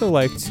would also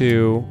like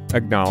to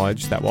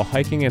acknowledge that while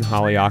hiking in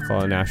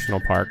Haleakala National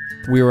Park,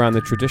 we were on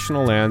the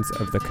traditional lands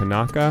of the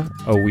Kanaka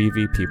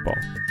Owevi people.